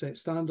them up to set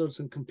standards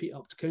and compete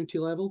up to county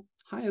level,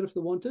 higher if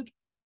they wanted,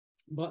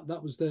 but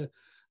that was the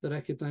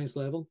recognised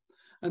level.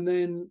 And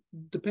then,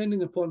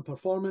 depending upon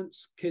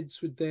performance,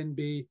 kids would then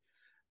be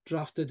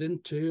drafted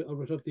into or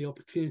would have the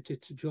opportunity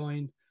to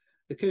join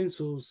the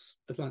council's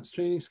advanced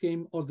training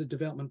scheme or the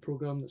development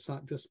programme that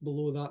sat just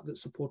below that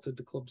supported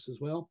the clubs as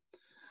well.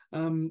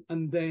 And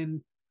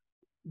then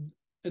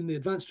in the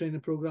advanced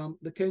training programme,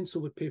 the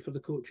council would pay for the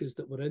coaches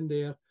that were in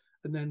there.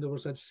 And then there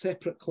was a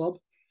separate club,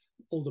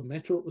 Oldham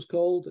Metro it was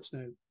called. It's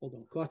now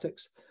Oldham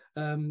Aquatics.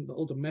 But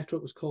Oldham Metro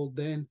it was called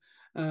then.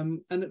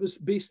 And it was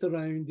based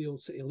around the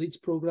old City Leeds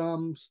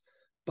programmes,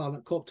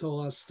 Barnet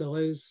Copthall as still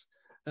is,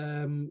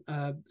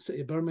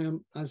 City of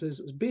Birmingham as is.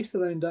 It was based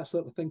around that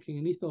sort of thinking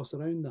and ethos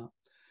around that.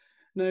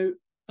 Now,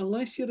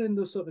 unless you're in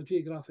those sort of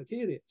geographic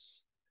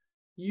areas,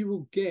 you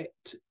will get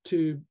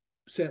to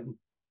certain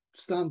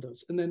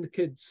standards, and then the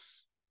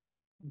kids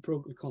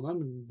program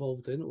I'm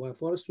involved in at Wild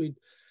Forest,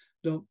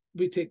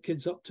 we take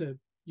kids up to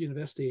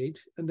university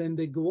age, and then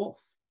they go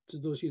off to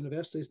those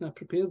universities, and I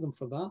prepare them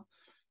for that.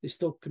 They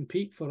still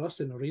compete for us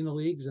in arena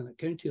leagues and at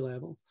county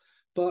level,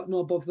 but not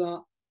above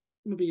that,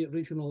 maybe at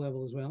regional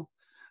level as well.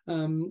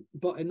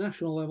 But at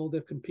national level,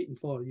 they're competing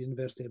for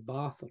University of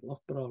Bath or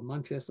Loughborough or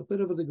Manchester,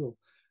 wherever they go.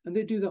 And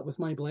they do that with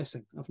my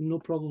blessing. I have no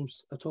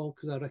problems at all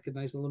because I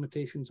recognise the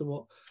limitations of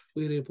what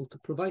we're able to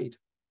provide.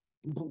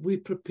 But we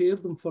prepare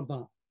them for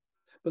that.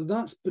 But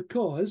that's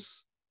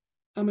because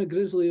I'm a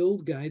grizzly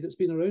old guy that's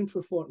been around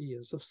for 40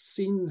 years. I've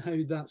seen how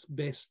that's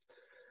best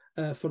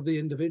for the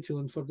individual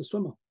and for the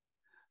swimmer.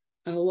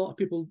 And a lot of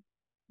people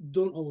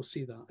don't always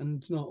see that.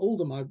 And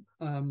Oldham,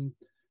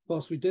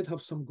 whilst we did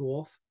have some go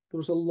off, there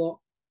was a lot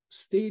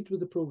stayed with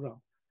the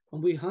programme.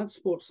 And we had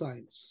sports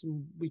science,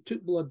 and we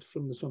took blood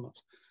from the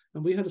swimmers,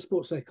 and we had a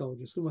sports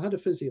psychologist, and we had a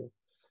physio.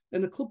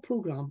 In a club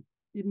programme,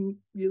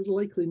 you're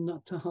likely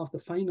not to have the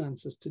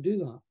finances to do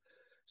that.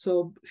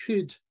 So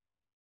should,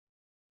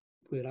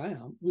 where I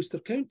am, Worcester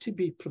County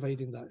be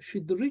providing that?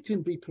 Should the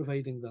region be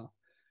providing that,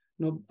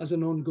 as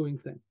an ongoing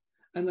thing?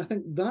 And I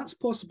think that's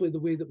possibly the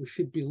way that we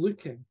should be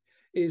looking,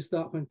 is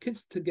that when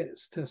kids get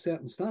to a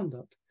certain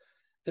standard,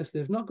 if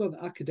they've not got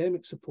the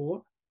academic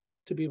support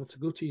to be able to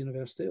go to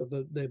university, or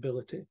the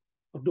ability,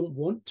 or don't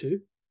want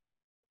to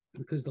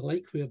because they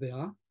like where they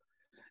are,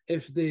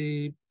 if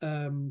they,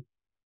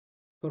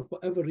 for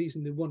whatever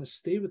reason, they want to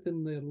stay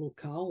within their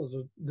locale,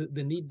 or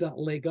they need that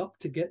leg up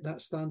to get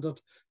that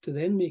standard to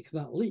then make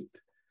that leap,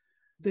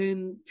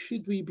 then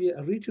should we be at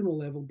a regional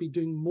level be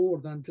doing more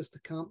than just the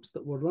camps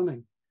that we're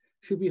running?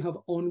 Should we have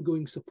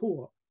ongoing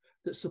support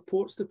that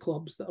supports the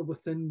clubs that are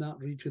within that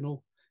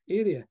regional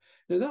area?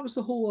 Now, that was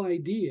the whole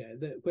idea,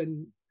 that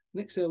when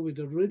Nick Selwood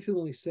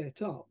originally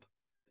set up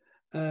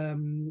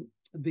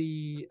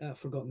I've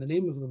forgotten the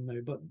name of them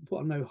now, but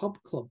what are now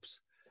hub clubs.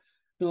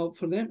 Now,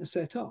 for them to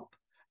set up,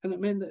 and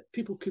it meant that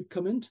people could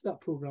come into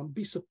that programme,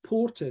 be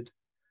supported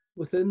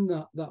within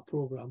that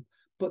programme,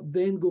 but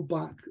then go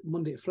back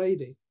Monday to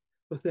Friday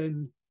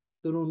within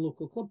their own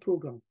local club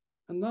programme.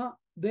 And that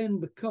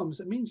then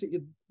it means that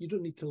you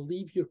don't need to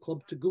leave your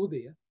club to go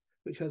there,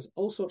 which has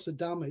all sorts of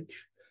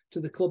damage to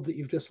the club that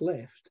you've just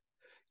left.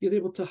 You're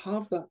able to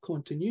have that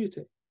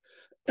continuity.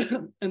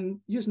 And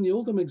using the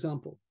Oldham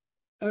example,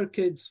 our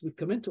kids would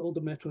come into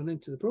Oldham Metro and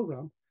into the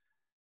programme,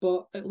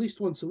 but at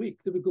least once a week,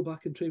 they would go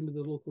back and train with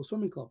the local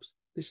swimming clubs.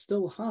 They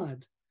still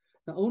had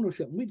that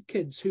ownership. And we had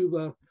kids who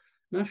were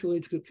national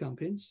age group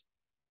champions,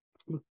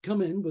 would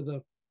come in with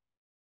a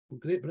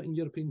Great Britain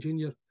European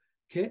Junior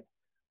kit,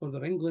 or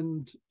their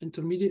England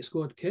intermediate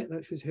squad kit,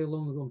 that's just how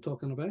long ago I'm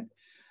talking about,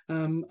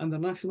 and their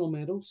national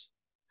medals,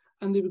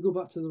 and they would go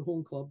back to their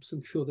home clubs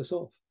and show this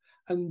off.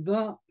 And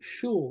that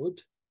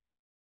showed,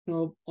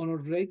 on a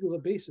regular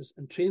basis,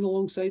 and train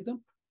alongside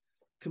them,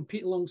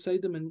 compete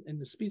alongside them in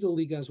the Speedo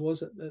League as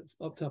was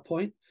up to a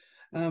point,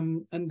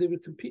 and they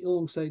would compete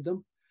alongside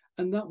them.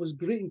 And that was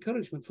great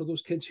encouragement for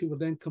those kids who were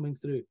then coming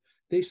through.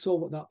 They saw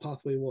what that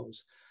pathway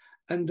was.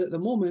 And at the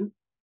moment,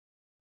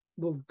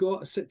 we've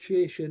got a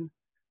situation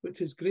which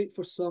is great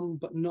for some,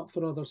 but not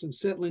for others, and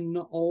certainly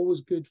not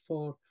always good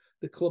for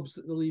the clubs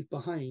that they leave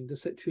behind. A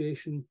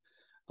situation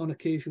on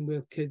occasion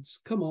where kids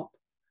come up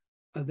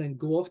and then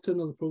go off to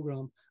another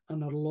programme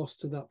and are lost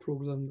to that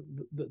programme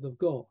that they've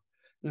got.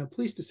 Now, I'm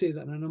pleased to say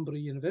that in a number of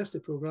university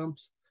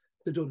programmes,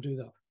 they don't do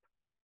that.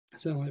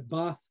 So like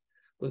Bath,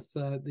 with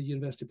the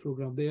university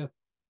programme there,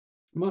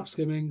 Mark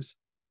Skimmings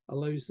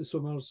allows the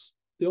swimmers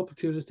the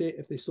opportunity,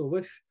 if they so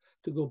wish,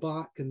 to go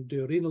back and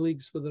do arena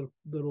leagues with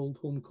their old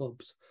home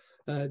clubs,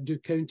 do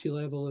county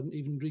level and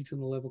even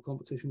regional level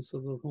competitions for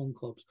their home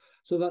clubs.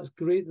 So that's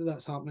great that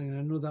that's happening. And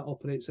I know that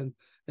operates in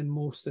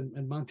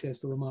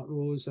Manchester with Mark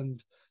Rose,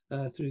 and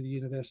through the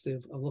University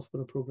of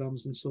Loughborough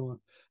programmes and so on.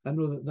 I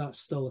know that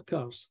still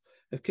occurs.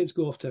 If kids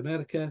go off to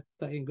America,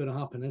 that ain't going to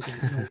happen, is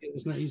it?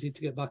 It's not easy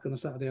to get back on a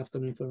Saturday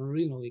afternoon for an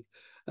arena league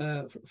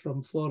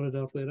from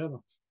Florida or wherever.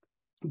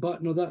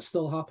 But no, that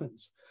still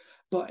happens.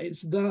 But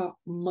it's that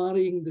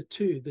marrying the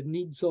two, the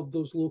needs of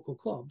those local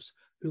clubs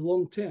who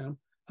long term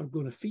are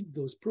going to feed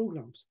those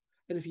programmes.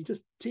 And if you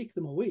just take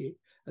them away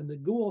and they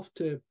go off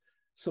to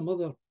some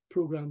other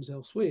programmes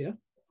elsewhere,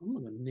 I'm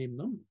not going to name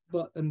them,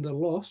 and they're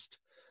lost,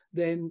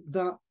 then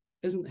that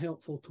isn't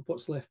helpful to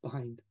what's left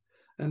behind.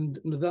 And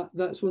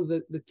that's one of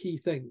the key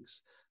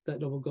things, that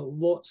we've got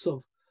lots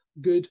of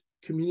good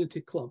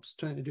community clubs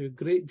trying to do a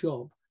great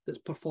job that's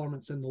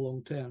performance in the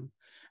long term.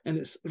 And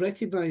it's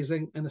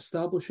recognising and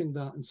establishing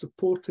that and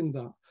supporting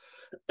that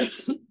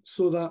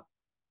so that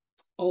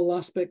all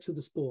aspects of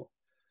the sport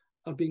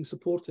are being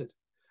supported,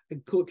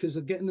 and coaches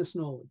are getting this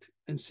knowledge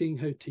and seeing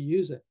how to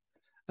use it.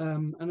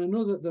 And I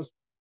know that there's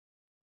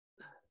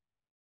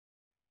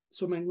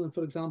Swim England,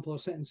 for example, are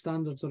setting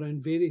standards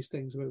around various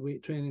things about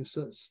weight training,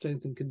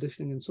 strength and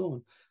conditioning, and so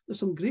on. There's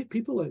some great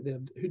people out there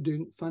who are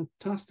doing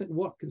fantastic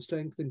work in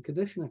strength and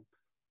conditioning.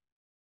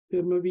 who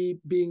are maybe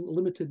being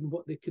limited in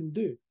what they can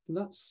do. And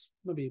that's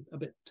maybe a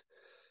bit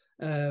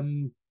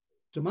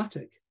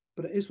dramatic,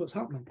 but it is what's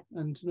happening.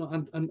 And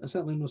I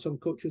certainly know some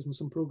coaches and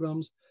some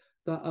programs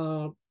that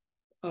are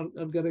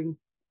having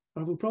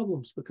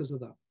problems because of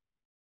that.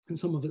 And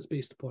some of it's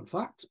based upon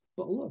facts,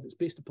 but a lot of it's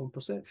based upon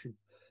perception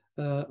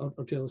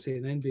or jealousy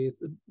and envy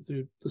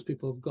through those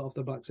people who've got off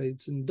their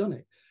backsides and done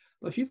it.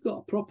 But if you've got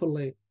a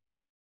properly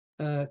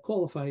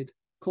qualified,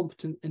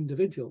 competent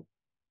individual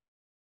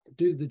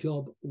do the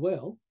job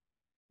well,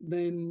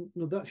 then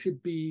that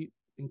should be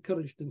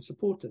encouraged and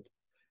supported.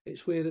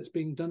 It's where it's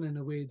being done in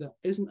a way that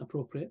isn't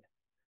appropriate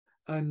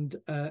and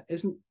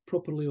isn't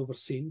properly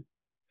overseen.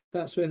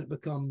 That's when it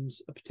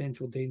becomes a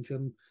potential danger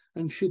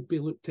and should be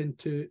looked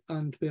into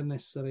and, where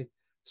necessary,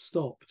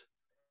 stopped.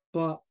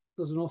 But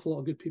there's an awful lot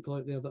of good people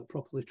out there that are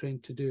properly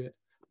trained to do it,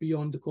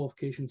 beyond the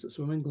qualifications that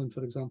Swim England,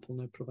 for example,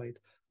 now provide.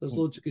 There's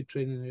loads of good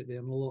training out there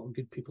and a lot of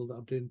good people that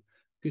are doing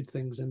good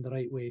things in the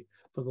right way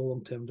for the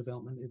long-term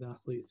development of the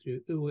athlete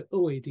through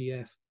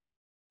OADF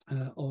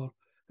or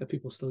if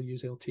people still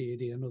use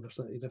LTAD. I know they're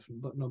slightly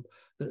different, but no,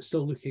 that's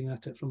still looking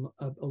at it from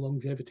a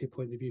longevity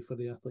point of view for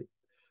the athlete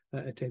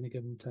at any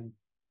given time.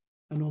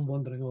 I know I'm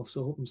wandering off,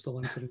 so I hope I'm still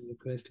answering your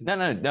question.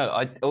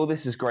 No. All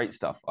this is great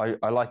stuff.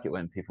 I like it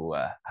when people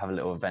have a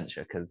little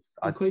adventure because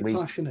I'm quite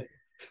passionate.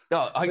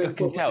 No, I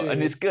can tell,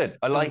 and it's good.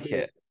 I like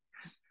it.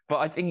 But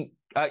I think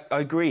I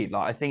agree.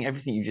 Like I think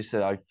everything you just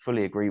said, I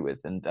fully agree with.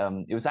 And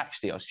it was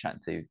actually I was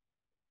chatting to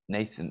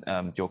Nathan,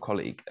 your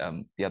colleague,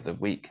 the other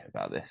week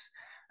about this,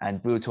 and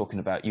we were talking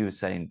about you were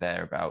saying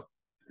there about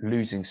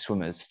losing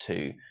swimmers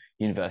to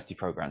university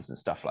programs and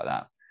stuff like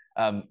that.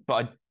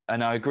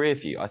 And I agree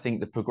with you. I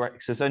think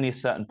there's only a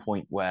certain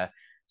point where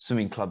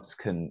swimming clubs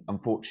can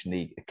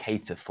unfortunately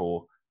cater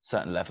for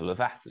certain level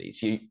of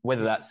athletes.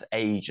 Whether that's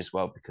age as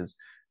well, because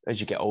as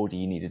you get older,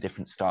 you need a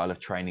different style of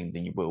training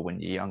than you will when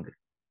you're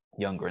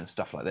younger and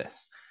stuff like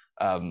this,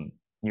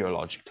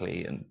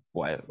 neurologically and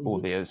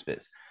all the those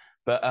bits.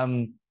 But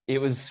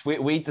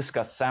we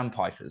discussed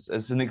sandpipers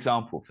as an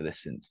example for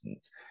this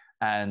instance,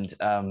 and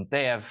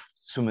they have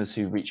swimmers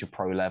who reach a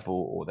pro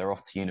level or they're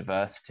off to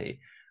university,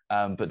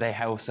 but they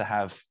also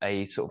have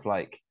a sort of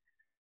like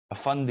a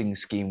funding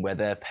scheme where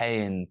they're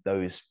paying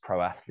those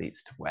pro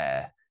athletes to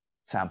wear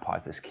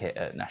sandpipers kit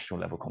at national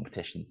level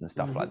competitions and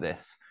stuff like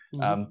this,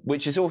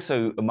 which is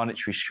also a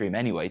monetary stream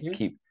anyway to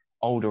keep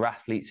older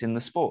athletes in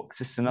the sport. Because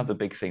this is another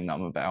big thing that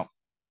I'm about,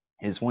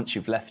 is once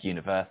you've left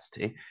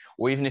university,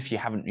 or even if you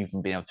haven't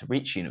even been able to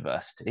reach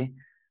university,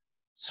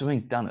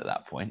 swimming's done at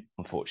that point,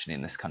 unfortunately,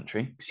 in this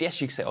country. Because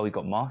yes, you can say, oh, you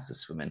got master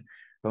swimming,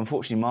 but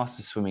unfortunately,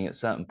 master swimming at a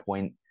certain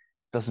point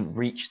doesn't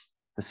reach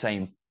the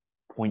same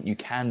point you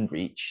can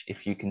reach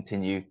if you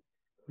continue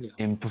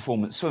in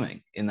performance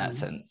swimming in that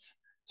sense.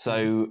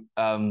 So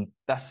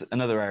that's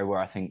another area where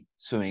I think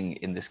swimming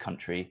in this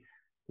country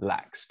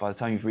lacks. By the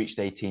time you've reached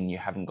 18, you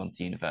haven't gone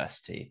to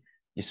university,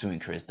 your swimming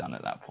career is done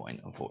at that point,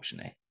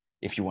 unfortunately,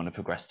 if you want to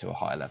progress to a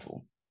higher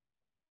level.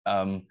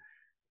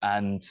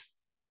 And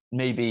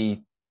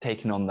maybe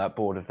taking on that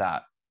board of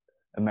that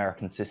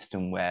American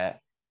system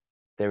where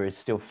there is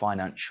still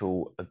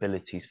financial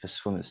abilities for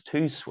swimmers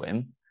to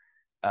swim,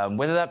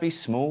 whether that be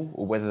small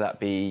or whether that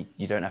be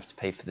you don't have to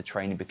pay for the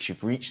training because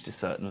you've reached a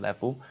certain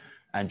level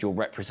and you're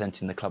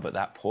representing the club at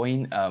that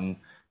point,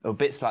 or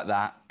bits like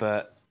that.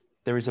 But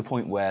there is a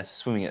point where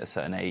swimming at a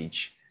certain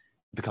age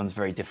becomes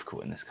very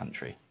difficult in this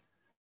country.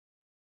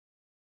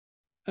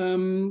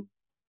 To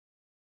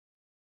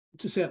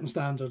certain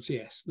standards,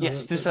 yes.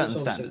 Yes, to certain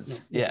standards.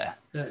 Yeah.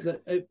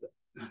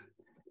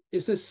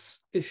 Is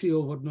this issue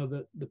over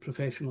the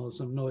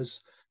professionalism?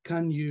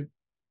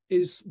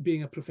 Is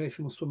being a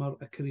professional swimmer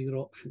a career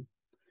option?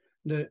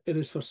 Now, it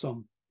is for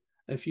some.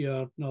 If you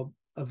are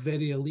a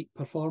very elite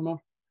performer,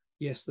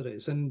 yes, there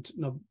is. And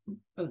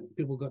I think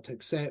people got to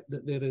accept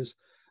that there is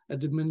a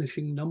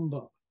diminishing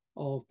number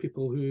of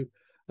people who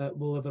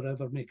will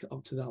ever make it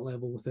up to that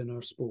level within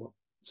our sport.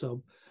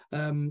 So,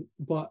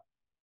 but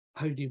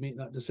how do you make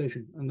that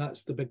decision? And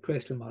that's the big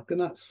question mark. And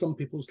that's some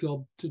people's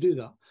job to do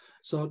that.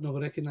 So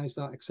we recognise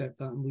that, accept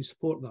that, and we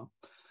support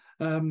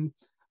that.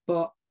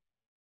 But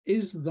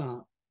is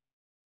that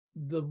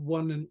the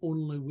one and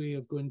only way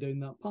of going down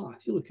that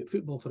path? You look at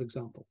football, for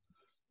example.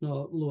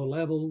 Lower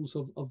levels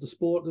of the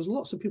sport. There's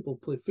lots of people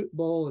play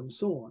football and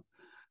so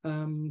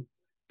on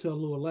to a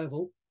lower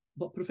level,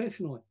 but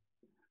professionally,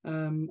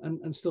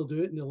 and still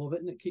do it, and they love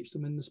it, and it keeps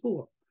them in the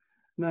sport.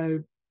 Now,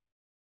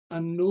 I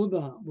know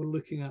that we're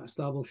looking at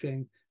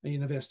establishing a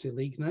university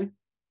league now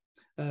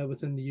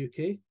within the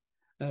UK,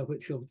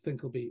 which I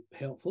think will be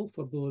helpful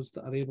for those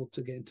that are able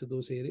to get into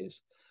those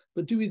areas.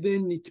 But do we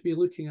then need to be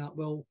looking at,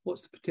 well,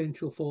 what's the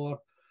potential for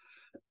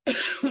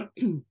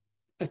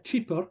a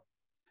cheaper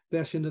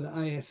version of the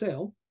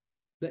ISL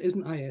that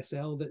isn't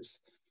ISL, that's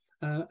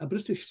a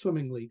British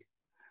swimming league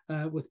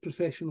with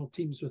professional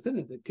teams within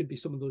it? That could be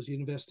some of those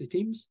university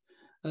teams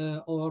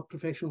or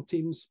professional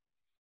teams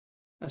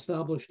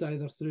established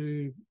either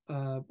through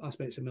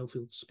aspects of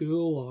Millfield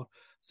School or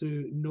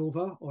through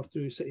Nova or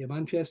through City of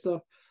Manchester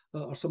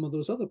or some of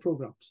those other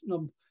programs.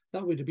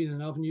 that would have been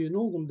an avenue in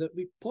Oldham that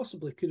we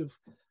possibly could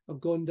have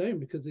gone down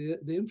because of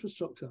the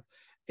infrastructure.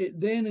 It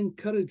then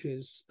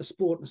encourages a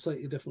sport in a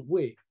slightly different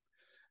way.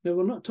 Now,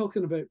 we're not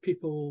talking about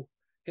people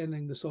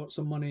earning the sorts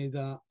of money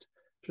that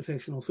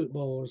professional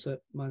footballers at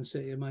Man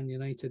City, Man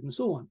United, and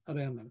so on are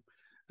earning.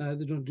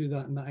 They don't do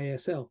that in the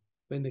ISL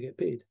when they get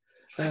paid.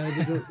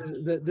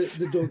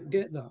 They don't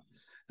get that.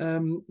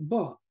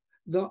 But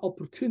that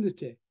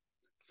opportunity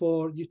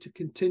for you to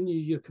continue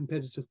your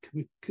competitive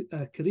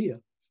career,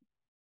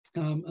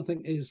 I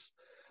think, is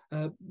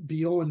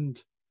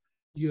beyond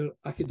your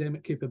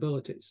academic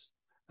capabilities,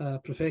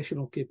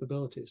 professional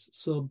capabilities,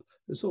 and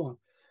so on.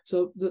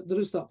 So there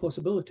is that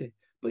possibility.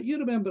 But you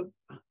remember,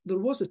 there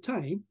was a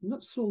time,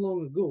 not so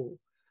long ago,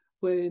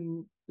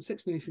 when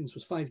Six Nations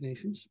was Five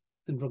Nations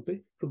in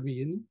rugby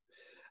union,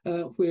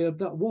 where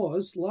that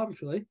was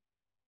largely,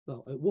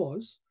 well, it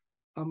was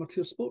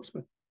amateur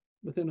sportsmen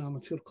within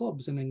amateur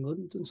clubs in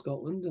England and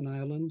Scotland and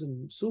Ireland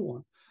and so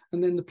on.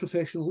 And then the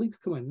professional leagues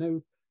come in.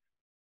 Now,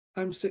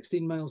 I'm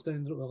 16 miles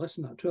down the road, well, less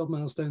than that, 12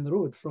 miles down the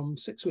road from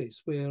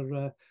Sixways,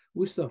 where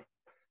Worcester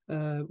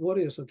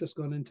Warriors have just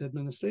gone into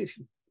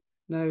administration.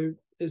 Now,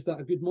 is that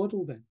a good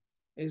model then?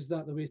 Is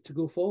that the way to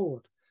go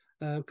forward?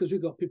 Because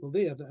we've got people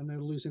there that are now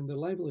losing their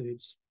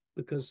livelihoods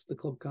because the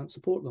club can't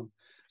support them.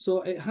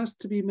 So it has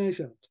to be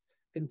measured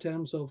in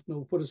terms of,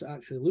 what does it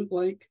actually look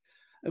like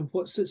and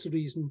what's its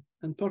reason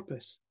and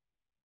purpose.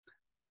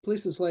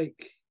 Places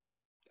like,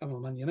 I'm a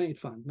Man United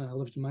fan. Now, I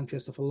lived in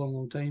Manchester for a long,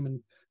 long time,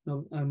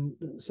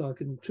 and so I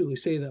can truly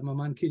say that I'm a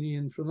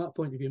Mancunian from that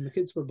point of view. My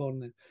kids were born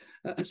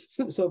there,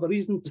 so I have a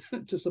reason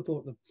to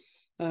support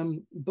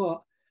them.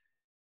 But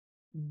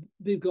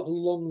they've got a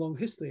long, long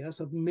history, as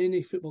have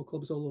many football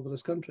clubs all over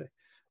this country,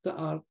 that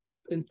are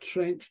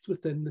entrenched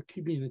within the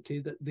community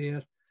that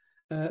they're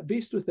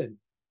based within.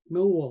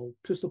 Millwall,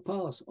 Crystal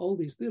Palace, all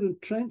these, they're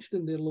entrenched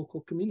in their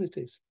local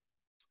communities.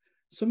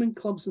 Swimming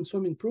clubs and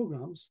swimming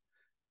programs,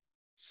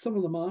 some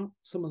of them are,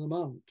 some of them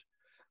aren't.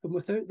 And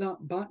without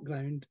that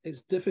background,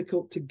 it's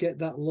difficult to get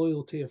that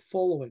loyalty of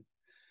following.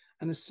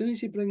 And as soon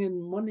as you bring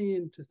in money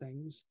into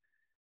things,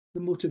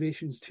 the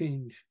motivations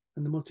change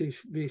and the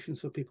motivations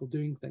for people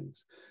doing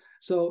things.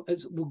 So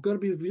we've got to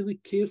be really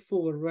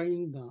careful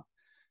around that,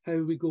 how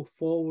we go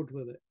forward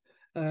with it.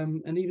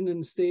 And even in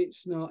the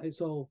States, now it's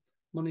all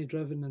money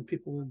driven and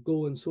people will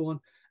go and so on.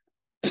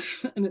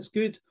 And it's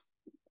good,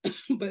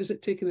 but is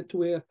it taking it to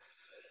where,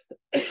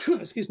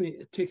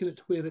 taking it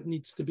to where it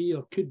needs to be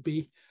or could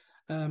be?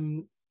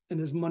 And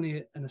is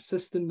money an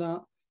assist in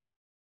that?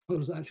 Or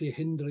is it actually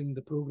hindering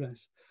the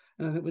progress?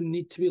 And I think we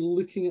need to be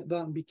looking at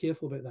that and be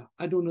careful about that.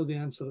 I don't know the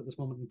answer at this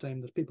moment in time.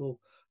 There's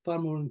people far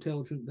more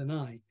intelligent than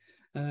I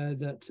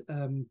that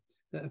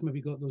have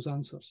maybe got those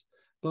answers.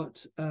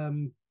 But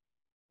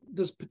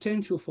there's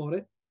potential for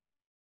it.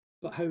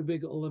 But how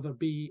big it'll ever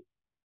be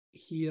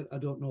here, I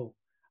don't know.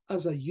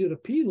 As a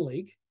European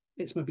league,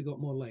 it's maybe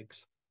got more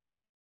legs.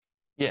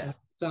 Yeah.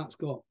 That's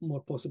got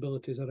more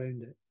possibilities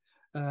around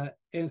it.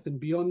 Anything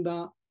beyond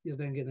that, you're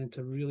then getting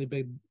into really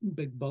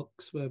big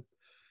bucks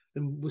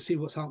and we'll see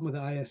what's happened with the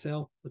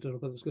ISL. I don't know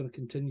whether it's going to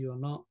continue or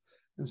not,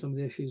 and some of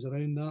the issues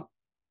around that.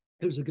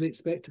 It was a great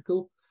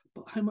spectacle,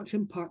 but how much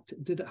impact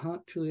did it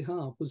actually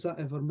have? Was that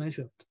ever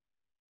measured?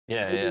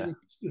 Yeah.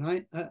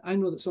 I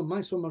know that some of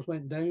my swimmers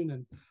went down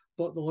and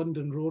bought the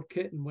London Roar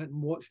kit and went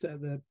and watched it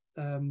at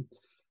the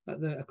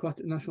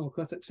National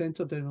Aquatic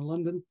Centre down in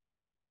London.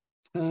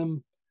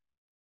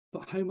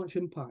 But how much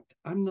impact?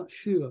 I'm not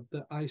sure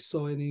that I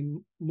saw any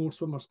more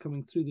swimmers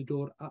coming through the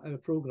door at our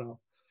programme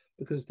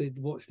because they'd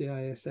watched the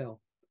ISL.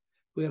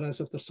 Whereas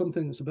if there's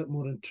something that's a bit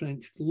more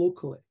entrenched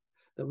locally,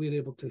 that we're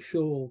able to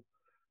show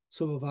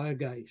some of our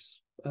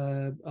guys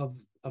are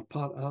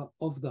part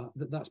of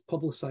that's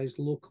publicised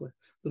locally,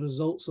 the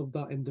results of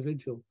that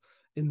individual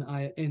in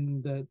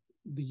the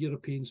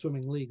European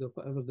Swimming League or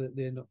whatever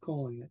they end up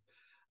calling it,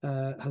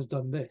 has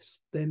done this,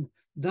 then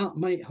that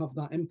might have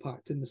that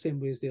impact in the same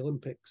way as the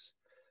Olympics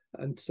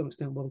and to some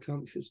extent World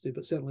Championships do,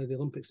 but certainly the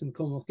Olympics and the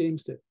Commonwealth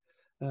Games do.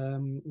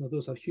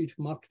 Those are huge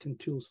marketing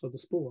tools for the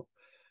sport.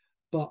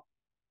 But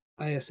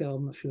ISL,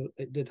 I'm not sure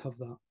it did have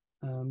that.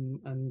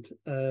 And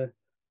it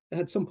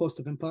had some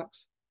positive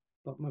impacts,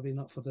 but maybe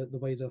not for the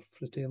wider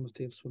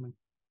fraternity of swimming.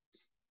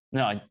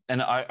 No,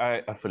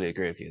 I fully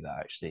agree with you that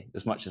actually,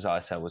 as much as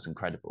ISL was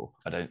incredible,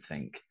 I don't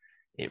think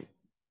it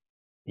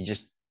was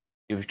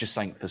just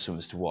something for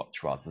swimmers to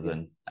watch rather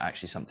than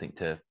actually something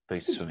to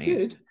boost swimming.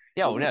 Good.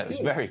 Yeah, well, no, it was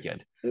very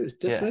good. It was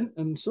different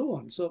and so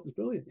on. So it was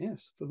brilliant,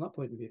 yes, from that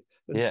point of view.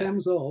 But in Yeah.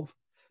 terms of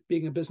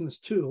being a business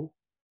tool,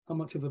 how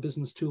much of a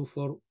business tool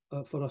for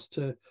us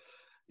to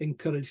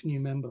encourage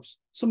new members?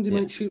 Somebody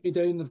might shoot me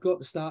down, they've got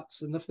the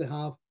stats, and if they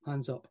have,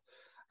 hands up.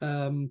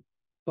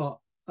 But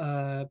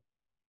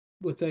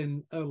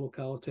within our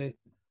locality,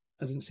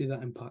 I didn't see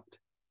that impact.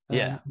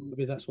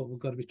 Maybe that's what we've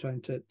got to be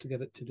trying to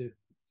get it to do.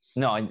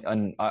 No,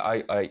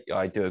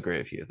 I do agree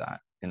with you with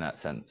that in that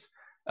sense.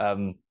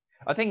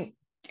 I think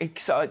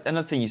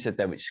another thing you said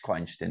there, which is quite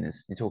interesting,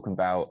 is you're talking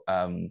about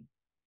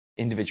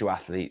individual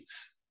athletes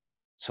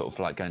sort of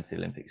like going to the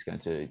Olympics, going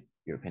to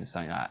European,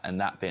 something like that, and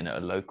that being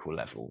at a local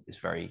level is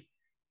very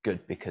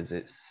good because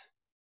it's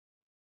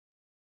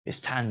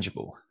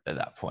tangible at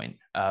that point.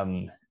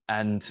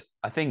 And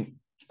I think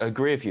I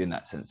agree with you in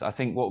that sense. I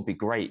think what would be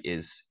great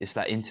is it's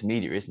that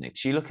intermediary, isn't it?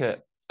 Because you look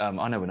at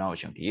I know when I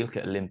was younger, you look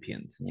at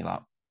Olympians and you're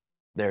like,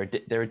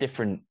 they're a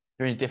different,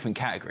 they're in a different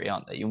category,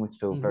 aren't they? You almost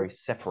feel very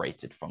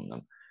separated from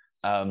them.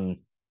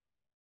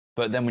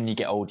 But then when you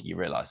get older, you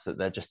realize that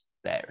they're just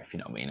there, if you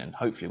know what I mean. And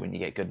hopefully, when you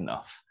get good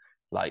enough,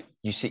 like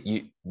you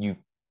see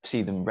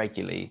them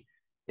regularly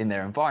in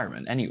their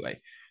environment anyway.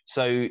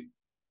 So,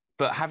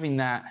 but having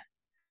that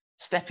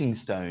stepping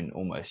stone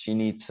almost, you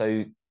need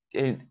so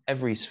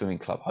every swimming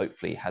club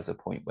hopefully has a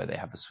point where they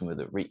have a swimmer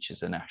that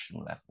reaches a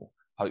national level,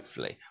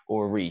 hopefully,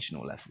 or a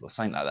regional level, or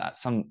something like that.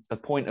 A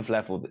point of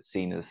level that's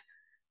seen as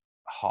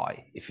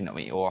high, if you know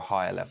what I mean, or a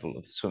higher level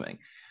of swimming.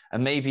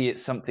 And maybe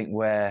it's something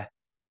where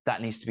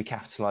that needs to be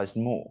capitalized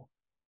more,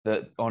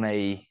 that on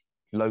a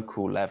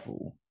local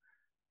level,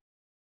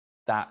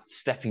 that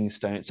stepping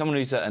stone, someone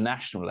who's at a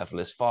national level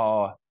is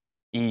far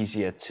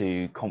easier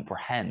to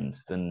comprehend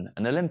than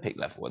an Olympic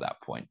level at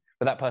that point.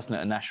 But that person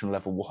at a national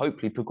level will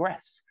hopefully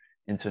progress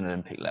into an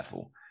Olympic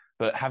level.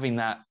 But having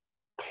that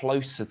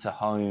closer to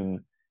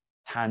home,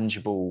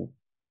 tangible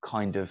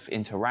kind of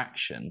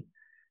interaction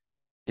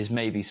is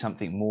maybe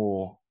something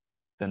more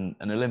than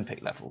an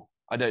Olympic level.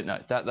 I don't know.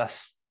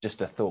 That's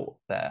just a thought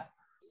there.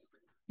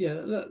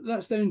 Yeah,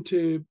 that's down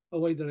to a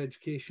wider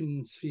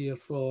education sphere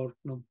for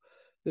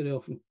very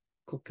often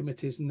club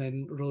committees and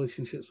then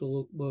relationships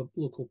with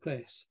local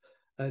press.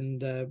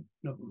 And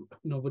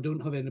no, we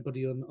don't have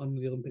anybody on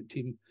the Olympic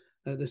team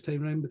this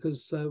time around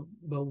because,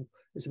 well,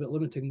 it's a bit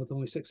limiting with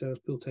only 6 hours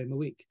pool time a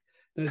week.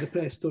 Now, the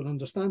press don't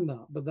understand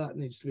that, but that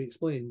needs to be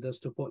explained as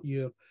to what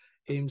your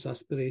aims,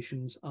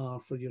 aspirations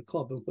are for your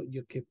club and what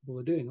you're capable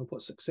of doing and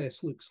what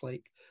success looks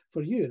like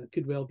for you. And it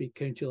could well be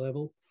county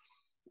level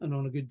and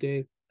on a good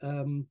day,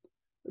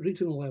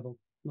 regional level,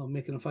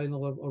 making a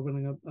final or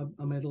winning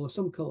a medal of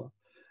some colour.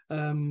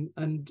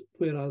 And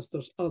whereas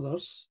there's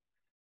others,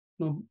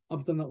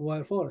 I've done that with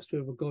Wire Forest,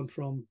 where we've gone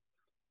from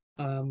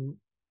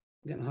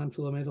getting a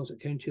handful of medals at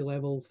county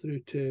level through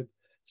to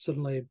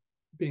suddenly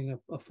being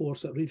a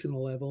force at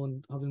regional level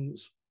and having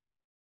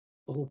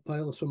a whole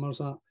pile of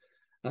swimmers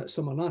at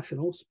summer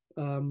nationals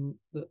that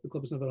the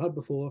club's never had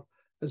before,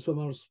 and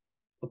swimmers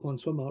upon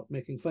swimmer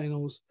making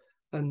finals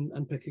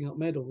and picking up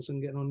medals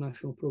and getting on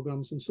national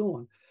programs and so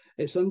on.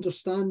 It's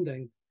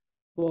understanding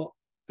what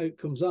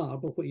outcomes are,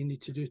 but what you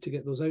need to do to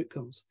get those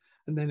outcomes,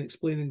 and then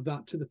explaining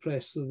that to the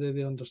press so that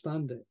they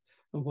understand it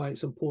and why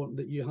it's important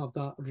that you have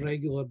that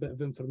regular bit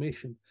of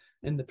information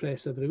in the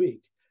press every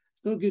week.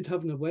 It's not good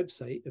having a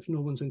website if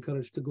no one's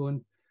encouraged to go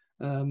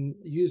and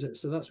use it.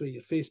 So that's where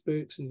your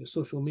Facebooks and your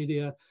social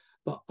media,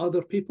 but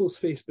other people's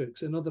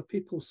Facebooks and other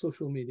people's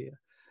social media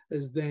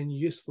is then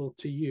useful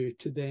to you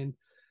to then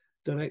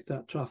direct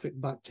that traffic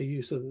back to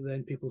you so that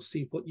then people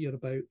see what you're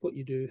about, what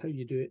you do, how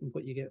you do it, and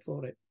what you get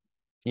for it.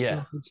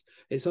 Yeah. So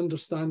it's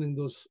understanding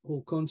those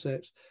whole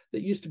concepts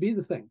that used to be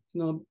the thing.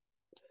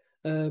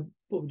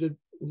 What we did,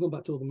 going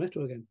back to Oldham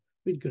Metro again,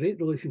 we had great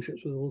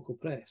relationships with the local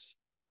press,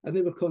 and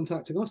they were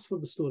contacting us for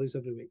the stories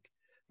every week,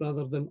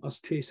 rather than us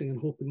chasing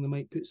and hoping they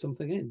might put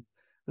something in.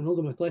 And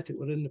Oldham Athletic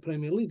were in the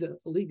Premier League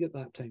at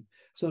that time,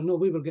 so I know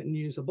we were getting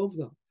news above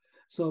them.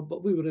 So,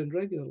 but we were in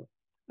regularly,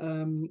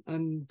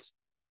 and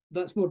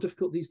that's more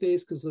difficult these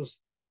days because there's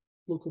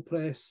local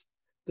press,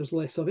 there's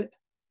less of it.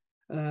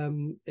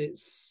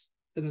 It's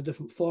in a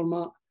different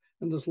format,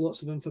 and there's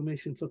lots of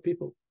information for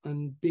people.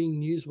 And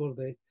being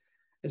newsworthy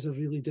is a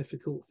really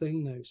difficult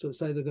thing now. So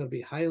it's either going to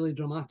be highly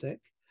dramatic.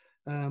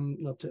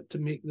 To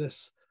make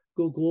this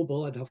go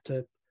global, I'd have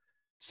to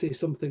say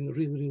something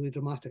really, really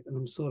dramatic. And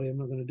I'm sorry, I'm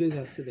not going to do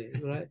that today,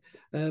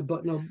 right?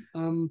 But no,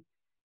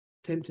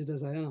 tempted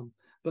as I am.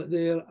 But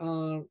there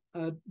are,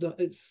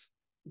 it's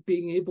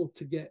being able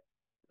to get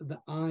the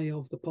eye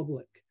of the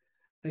public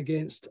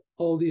against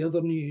all the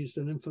other news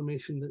and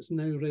information that's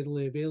now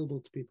readily available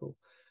to people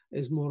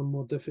is more and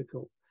more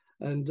difficult.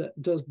 And it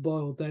does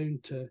boil down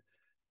to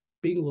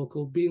being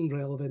local, being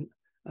relevant,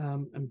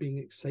 and being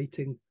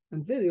exciting,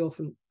 and very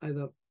often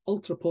either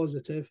ultra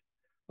positive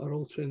or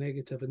ultra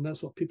negative. And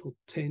that's what people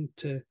tend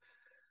to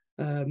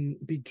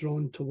be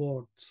drawn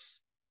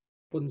towards.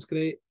 One's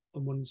great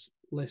and one's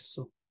less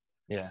so.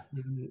 Yeah.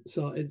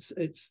 So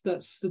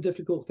that's the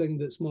difficult thing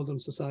that's modern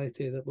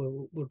society that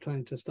we're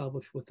trying to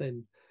establish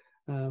within.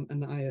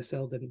 And the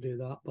ISL didn't do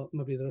that, but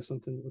maybe there is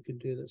something that we can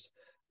do that's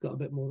got a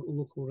bit more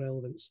local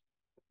relevance.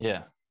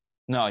 Yeah.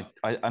 No,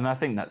 I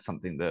think that's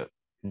something that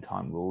in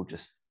time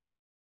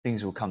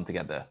things will come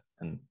together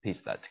and piece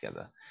that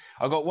together.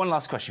 I've got one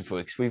last question for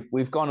you because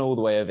we've gone all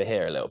the way over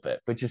here a little bit,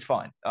 which is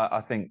fine.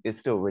 I think it's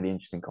still a really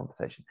interesting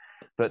conversation.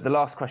 But the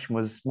last question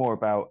was more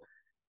about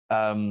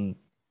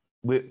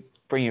we're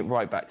bringing it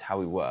right back to how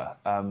we were,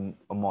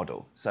 a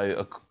model.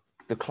 So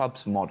the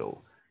club's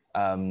model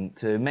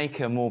to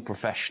make a more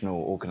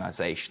professional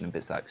organisation and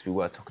bits like that, because we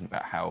were talking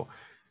about how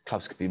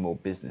clubs could be more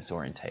business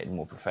orientated,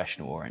 more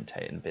professional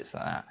orientated and bits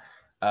like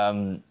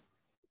that.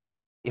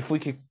 If we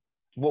could,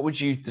 what would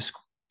you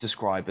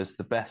describe as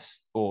the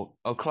best, or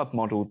a club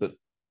model that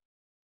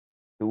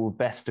will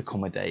best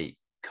accommodate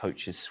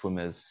coaches,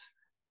 swimmers,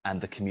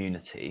 and the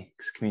community,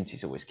 because community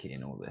is always key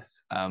in all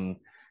this,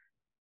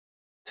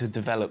 to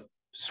develop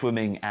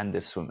swimming and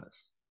the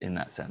swimmers in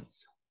that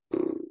sense?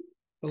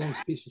 A long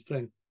piece of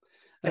string.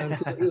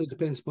 Because it really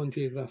depends upon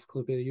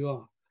geographically where you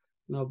are.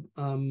 Now,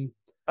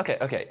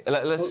 Okay.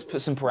 Let's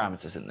put some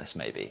parameters in this,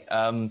 maybe.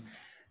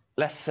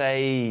 Let's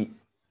say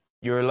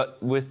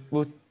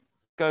we'll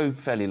go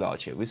fairly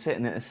large here. We're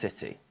sitting in a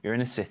city. You're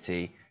in a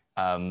city,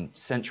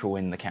 central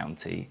in the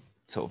county,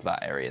 sort of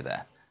that area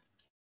there.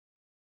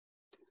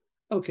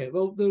 Okay,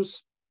 well,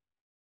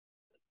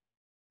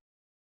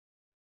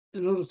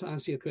 in order to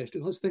answer your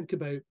question, let's think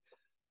about,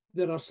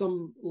 there are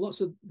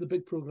lots of the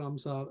big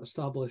programs are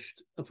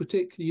established. If we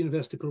take the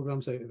university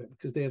programs out of it,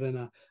 because they're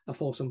in a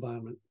false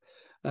environment,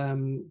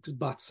 because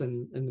Bath's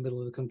in the middle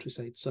of the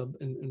countryside,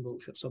 in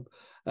Wiltshire,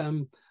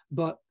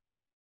 but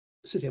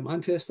City of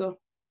Manchester,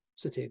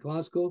 City of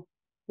Glasgow,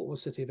 what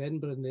was City of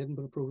Edinburgh in the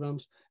Edinburgh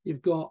programs,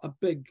 you've got a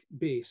big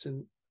base,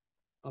 in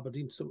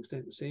Aberdeen to some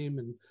extent the same,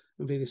 and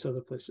various other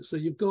places. So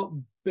you've got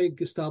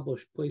big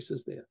established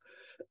places there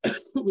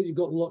where you've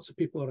got lots of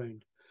people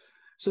around.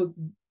 So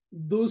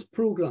those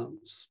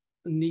programs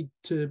need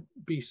to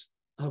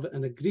have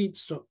an agreed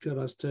structure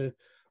as to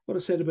what I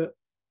said about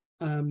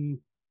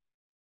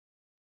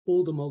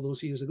Oldham all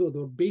those years ago. They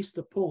were based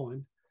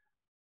upon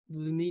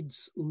the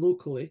needs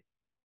locally,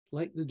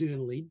 like they do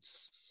in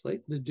Leeds,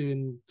 like they do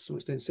in, to some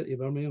extent, City of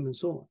Birmingham and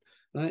so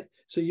on, right?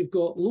 So you've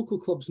got local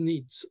clubs'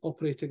 needs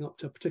operating up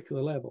to a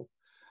particular level,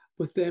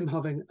 with them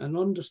having an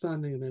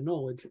understanding and a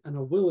knowledge and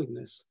a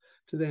willingness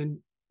to then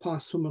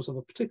pass swimmers of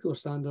a particular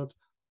standard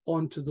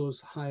onto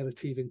those higher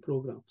achieving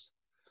programs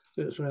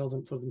where it's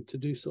relevant for them to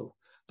do so.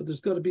 But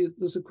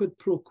there's a quid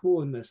pro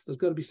quo in this. There's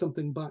got to be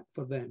something back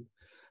for them.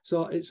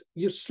 So it's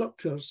your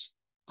structures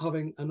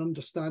having an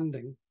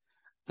understanding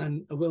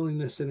and a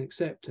willingness and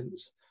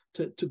acceptance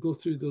to go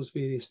through those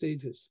various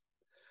stages.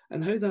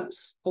 And how that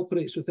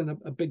operates within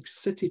a big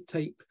city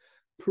type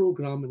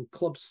program and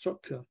club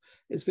structure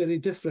is very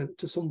different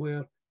to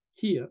somewhere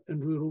here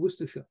in rural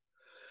Worcestershire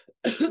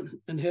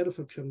and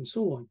Herefordshire and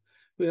so on,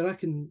 where I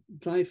can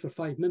drive for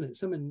 5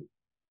 minutes. I'm in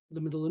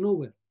the middle of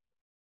nowhere.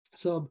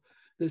 So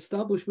the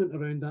establishment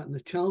around that and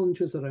the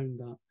challenges around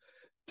that,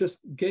 just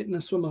getting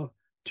a swimmer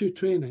to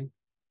training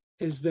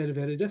is very,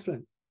 very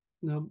different.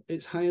 Now,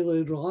 it's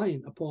highly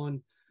reliant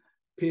upon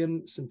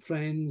parents and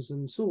friends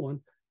and so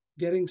on,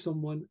 getting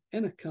someone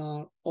in a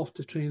car off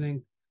to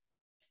training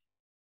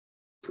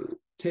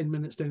 10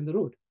 minutes down the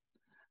road.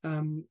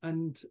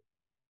 And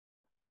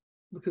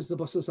because the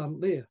buses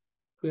aren't there.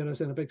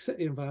 Whereas in a big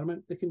city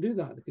environment, they can do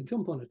that. They can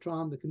jump on a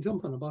tram, they can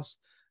jump on a bus,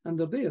 and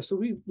they're there. So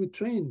we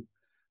train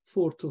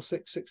 4 till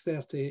 6,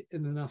 6:30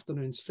 in an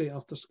afternoon straight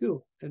after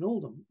school in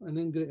Oldham and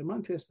in Greater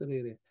Manchester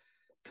area.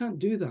 Can't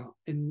do that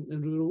in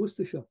rural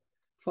Worcestershire.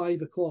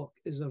 5 o'clock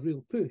is a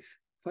real push.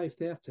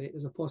 5:30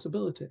 is a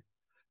possibility.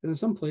 And in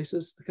some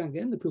places, they can't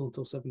get in the pool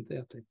until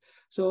 7:30.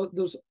 So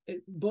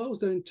it boils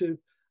down to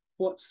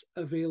what's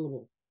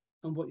available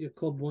and what your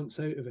club wants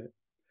out of it.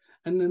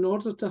 And in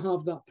order to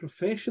have that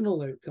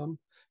professional outcome,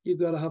 you've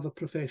got to have a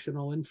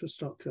professional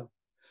infrastructure.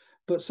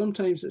 But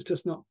sometimes it's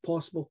just not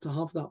possible to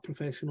have that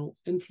professional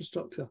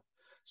infrastructure.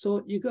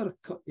 So you've got to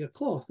cut your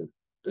cloth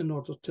in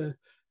order to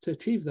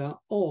achieve that,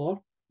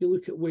 or you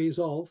look at ways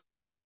of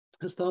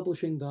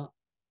establishing that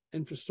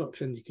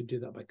infrastructure. And you can do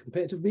that by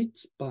competitive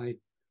meets, by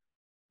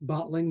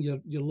battling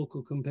your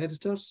local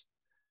competitors,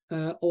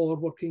 or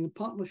working in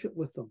partnership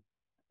with them,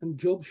 and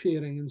job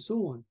sharing and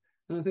so on.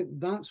 And I think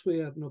that's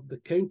where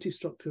the county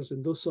structures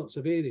in those sorts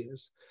of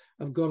areas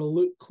have got to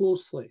look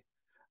closely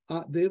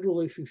at their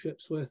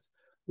relationships with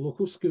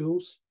local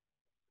schools,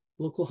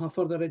 local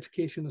further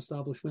education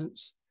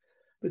establishments,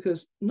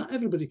 because not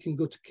everybody can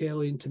go to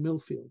Kelly and to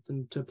Millfield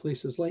and to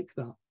places like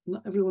that.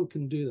 Not everyone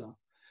can do that.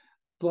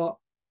 But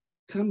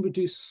can we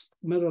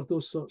mirror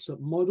those sorts of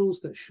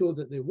models that show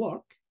that they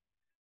work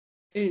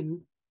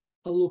in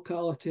a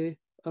locality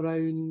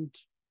around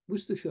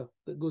Worcestershire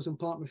that goes in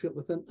partnership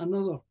with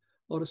another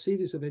or a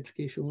series of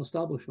educational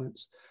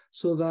establishments,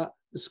 so that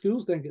the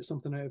schools then get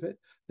something out of it,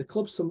 the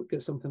clubs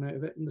get something out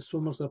of it, and the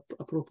swimmers are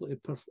appropriately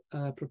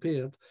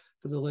prepared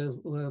for the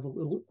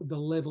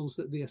levels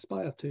that they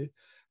aspire to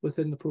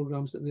within the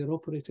programs that they're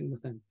operating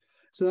within.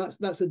 So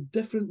that's a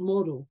different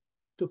model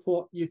to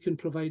what you can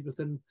provide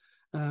within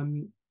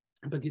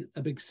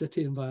a big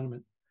city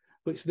environment,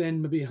 which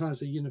then maybe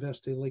has a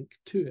university link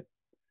to it.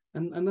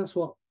 And that's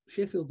what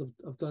Sheffield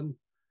have done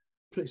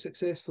pretty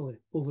successfully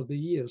over the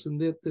years. And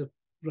they're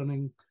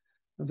running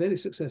a very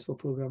successful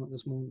program at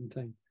this moment in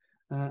time.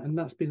 And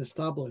that's been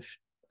established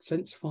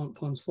since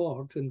Ponds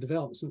Forge and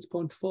developed since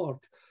Ponds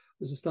Forge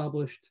was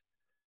established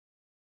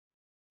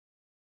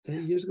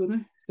 30 years ago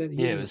now. 30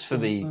 years it was for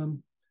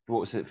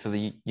what was it, for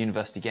the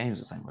University Games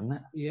or something,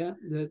 wasn't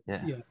it?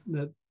 Yeah.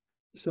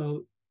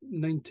 So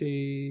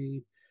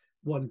 91,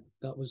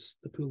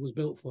 the pool was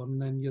built for,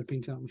 and then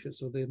European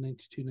Championships were there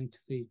 92,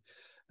 93.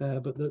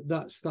 But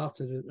that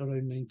started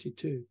around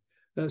 92.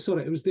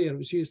 Sorry, it was there. It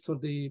was used for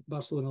the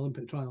Barcelona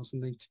Olympic trials in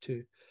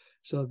 '92.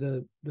 So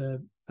the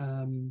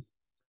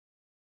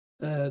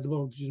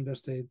World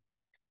University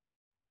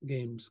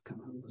Games,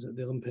 was it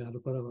the Olympiad or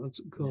whatever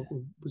it's called,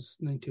 was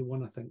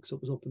 '91, I think. So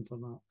it was open for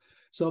that.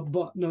 So,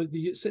 but no,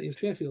 the city of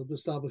Sheffield was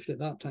established at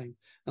that time,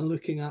 and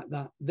looking at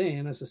that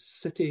then as a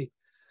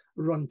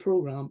city-run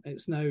program,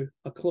 it's now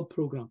a club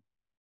program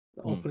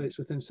that operates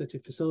within city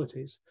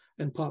facilities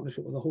in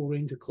partnership with a whole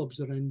range of clubs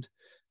around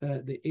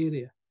the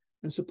area,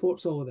 and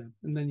supports all of them.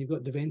 And then you've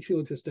got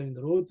Deventio just down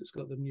the road. It's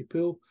got the new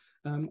pool.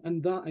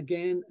 And that,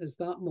 again, is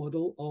that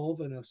model of,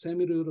 in a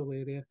semi-rural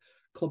area,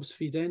 clubs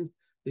feed in.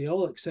 They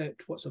all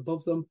accept what's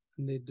above them,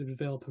 and they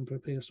develop and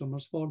prepare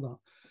swimmers for that.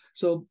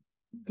 So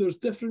there's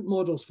different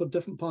models for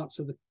different parts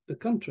of the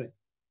country.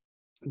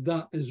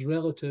 That is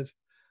relative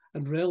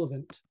and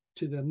relevant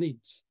to their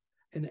needs.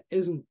 And it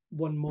isn't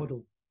one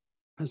model,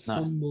 as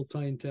some will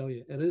try and tell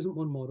you. It isn't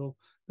one model.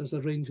 There's a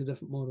range of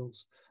different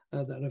models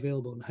that are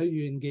available, and how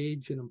you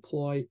engage and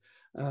employ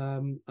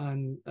and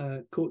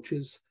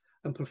coaches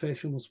and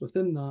professionals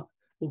within that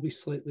will be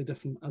slightly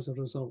different as a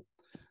result.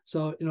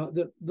 So,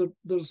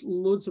 there's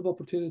loads of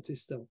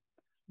opportunities still,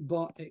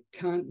 but it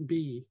can't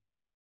be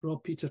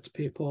rob Peter to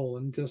pay Paul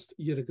and just,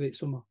 you're a great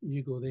swimmer,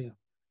 you go there.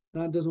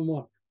 That doesn't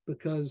work,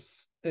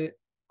 because it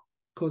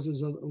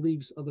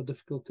leaves other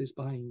difficulties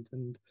behind.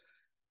 And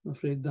I'm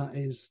afraid that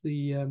is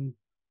the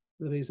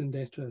raison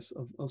d'etre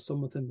of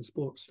some within the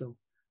sport still.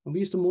 And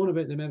we used to moan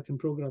about the American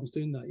programs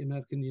doing that, the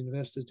American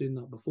universities doing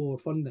that before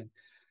funding,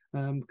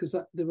 because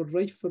they were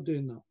rife for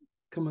doing that,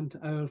 coming to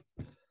our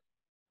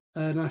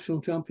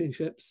national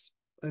championships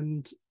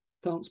and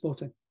talent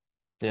spotting,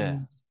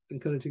 and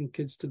encouraging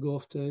kids to go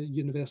off to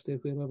university or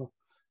wherever.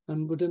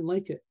 And we didn't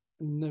like it,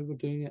 and now we're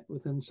doing it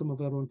within some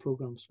of our own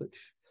programs,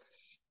 which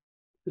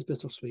is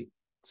bittersweet,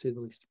 to say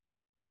the least,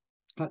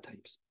 at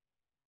times.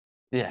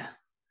 Yeah.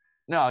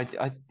 No,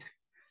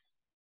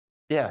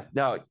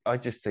 I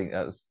just think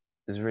that's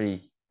a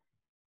really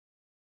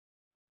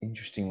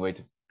interesting way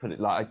to put it.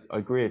 Like, I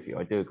agree with you.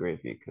 I do agree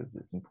with you, because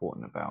it's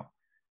important about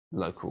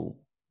local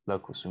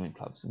swimming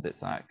clubs and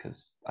bits like that,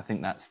 because I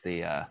think that's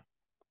it.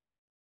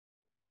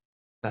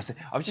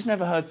 I've just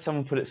never heard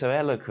someone put it so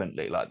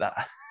eloquently like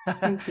that.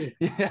 Thank you.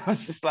 Yeah, I was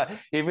just like,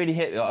 it really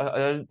hit me. I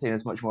don't think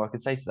there's much more I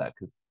could say to that,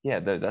 because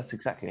that's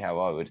exactly how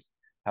I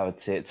would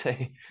see it too.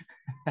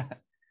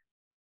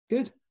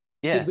 Good.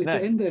 Yeah, Good way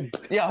to end then.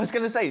 Yeah, I was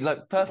going to say,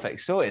 like,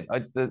 perfect, sorted.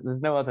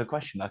 There's no other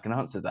question I can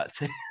answer that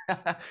to.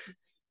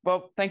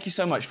 Well, thank you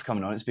so much for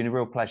coming on. It's been a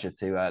real pleasure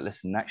to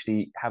listen and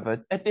actually have a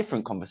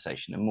different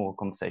conversation, and more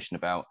conversation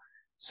about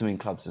swimming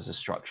clubs as a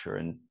structure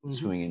and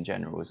swimming in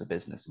general as a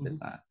business and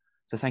that.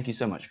 So thank you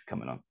so much for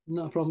coming on.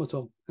 Not a problem at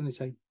all.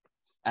 Anytime.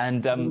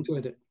 And I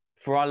enjoyed it.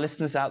 For our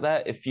listeners out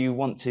there, if you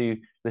want to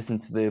listen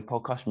to the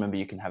podcast, remember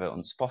you can have it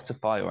on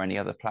Spotify or any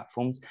other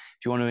platforms.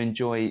 If you want to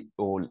enjoy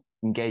or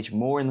engage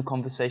more in the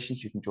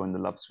conversations, you can join the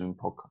Love Swimming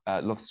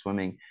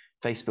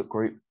Facebook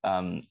group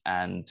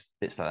and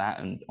bits like that.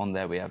 And on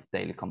there, we have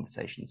daily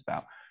conversations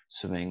about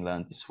swimming,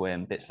 learn to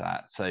swim, bits like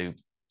that. So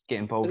get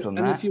involved on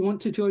that. And if you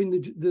want to join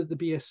the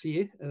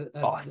BSCA,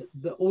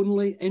 the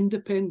only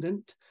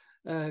independent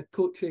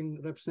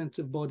coaching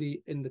representative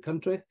body in the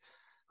country,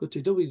 go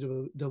to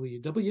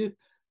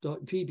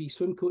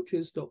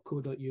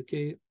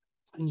www.gbswimcoaches.co.uk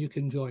and you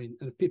can join.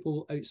 And if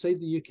people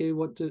outside the UK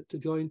want to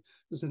join,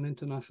 there's an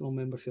international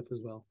membership as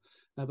well.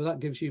 But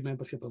that gives you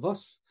membership of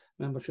us,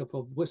 membership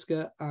of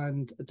WSCA,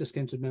 and a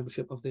discounted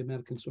membership of the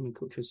American Swimming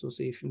Coaches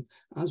Association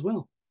as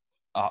well.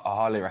 I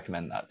highly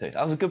recommend that too.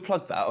 That was a good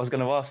plug. That I was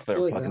going to ask for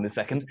a plug in a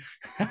second.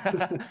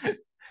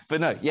 But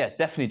no, yeah,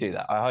 definitely do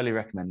that. I highly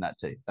recommend that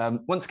too.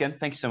 Once again,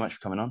 thank you so much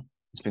for coming on.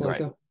 It's been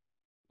great.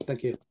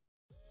 Thank you.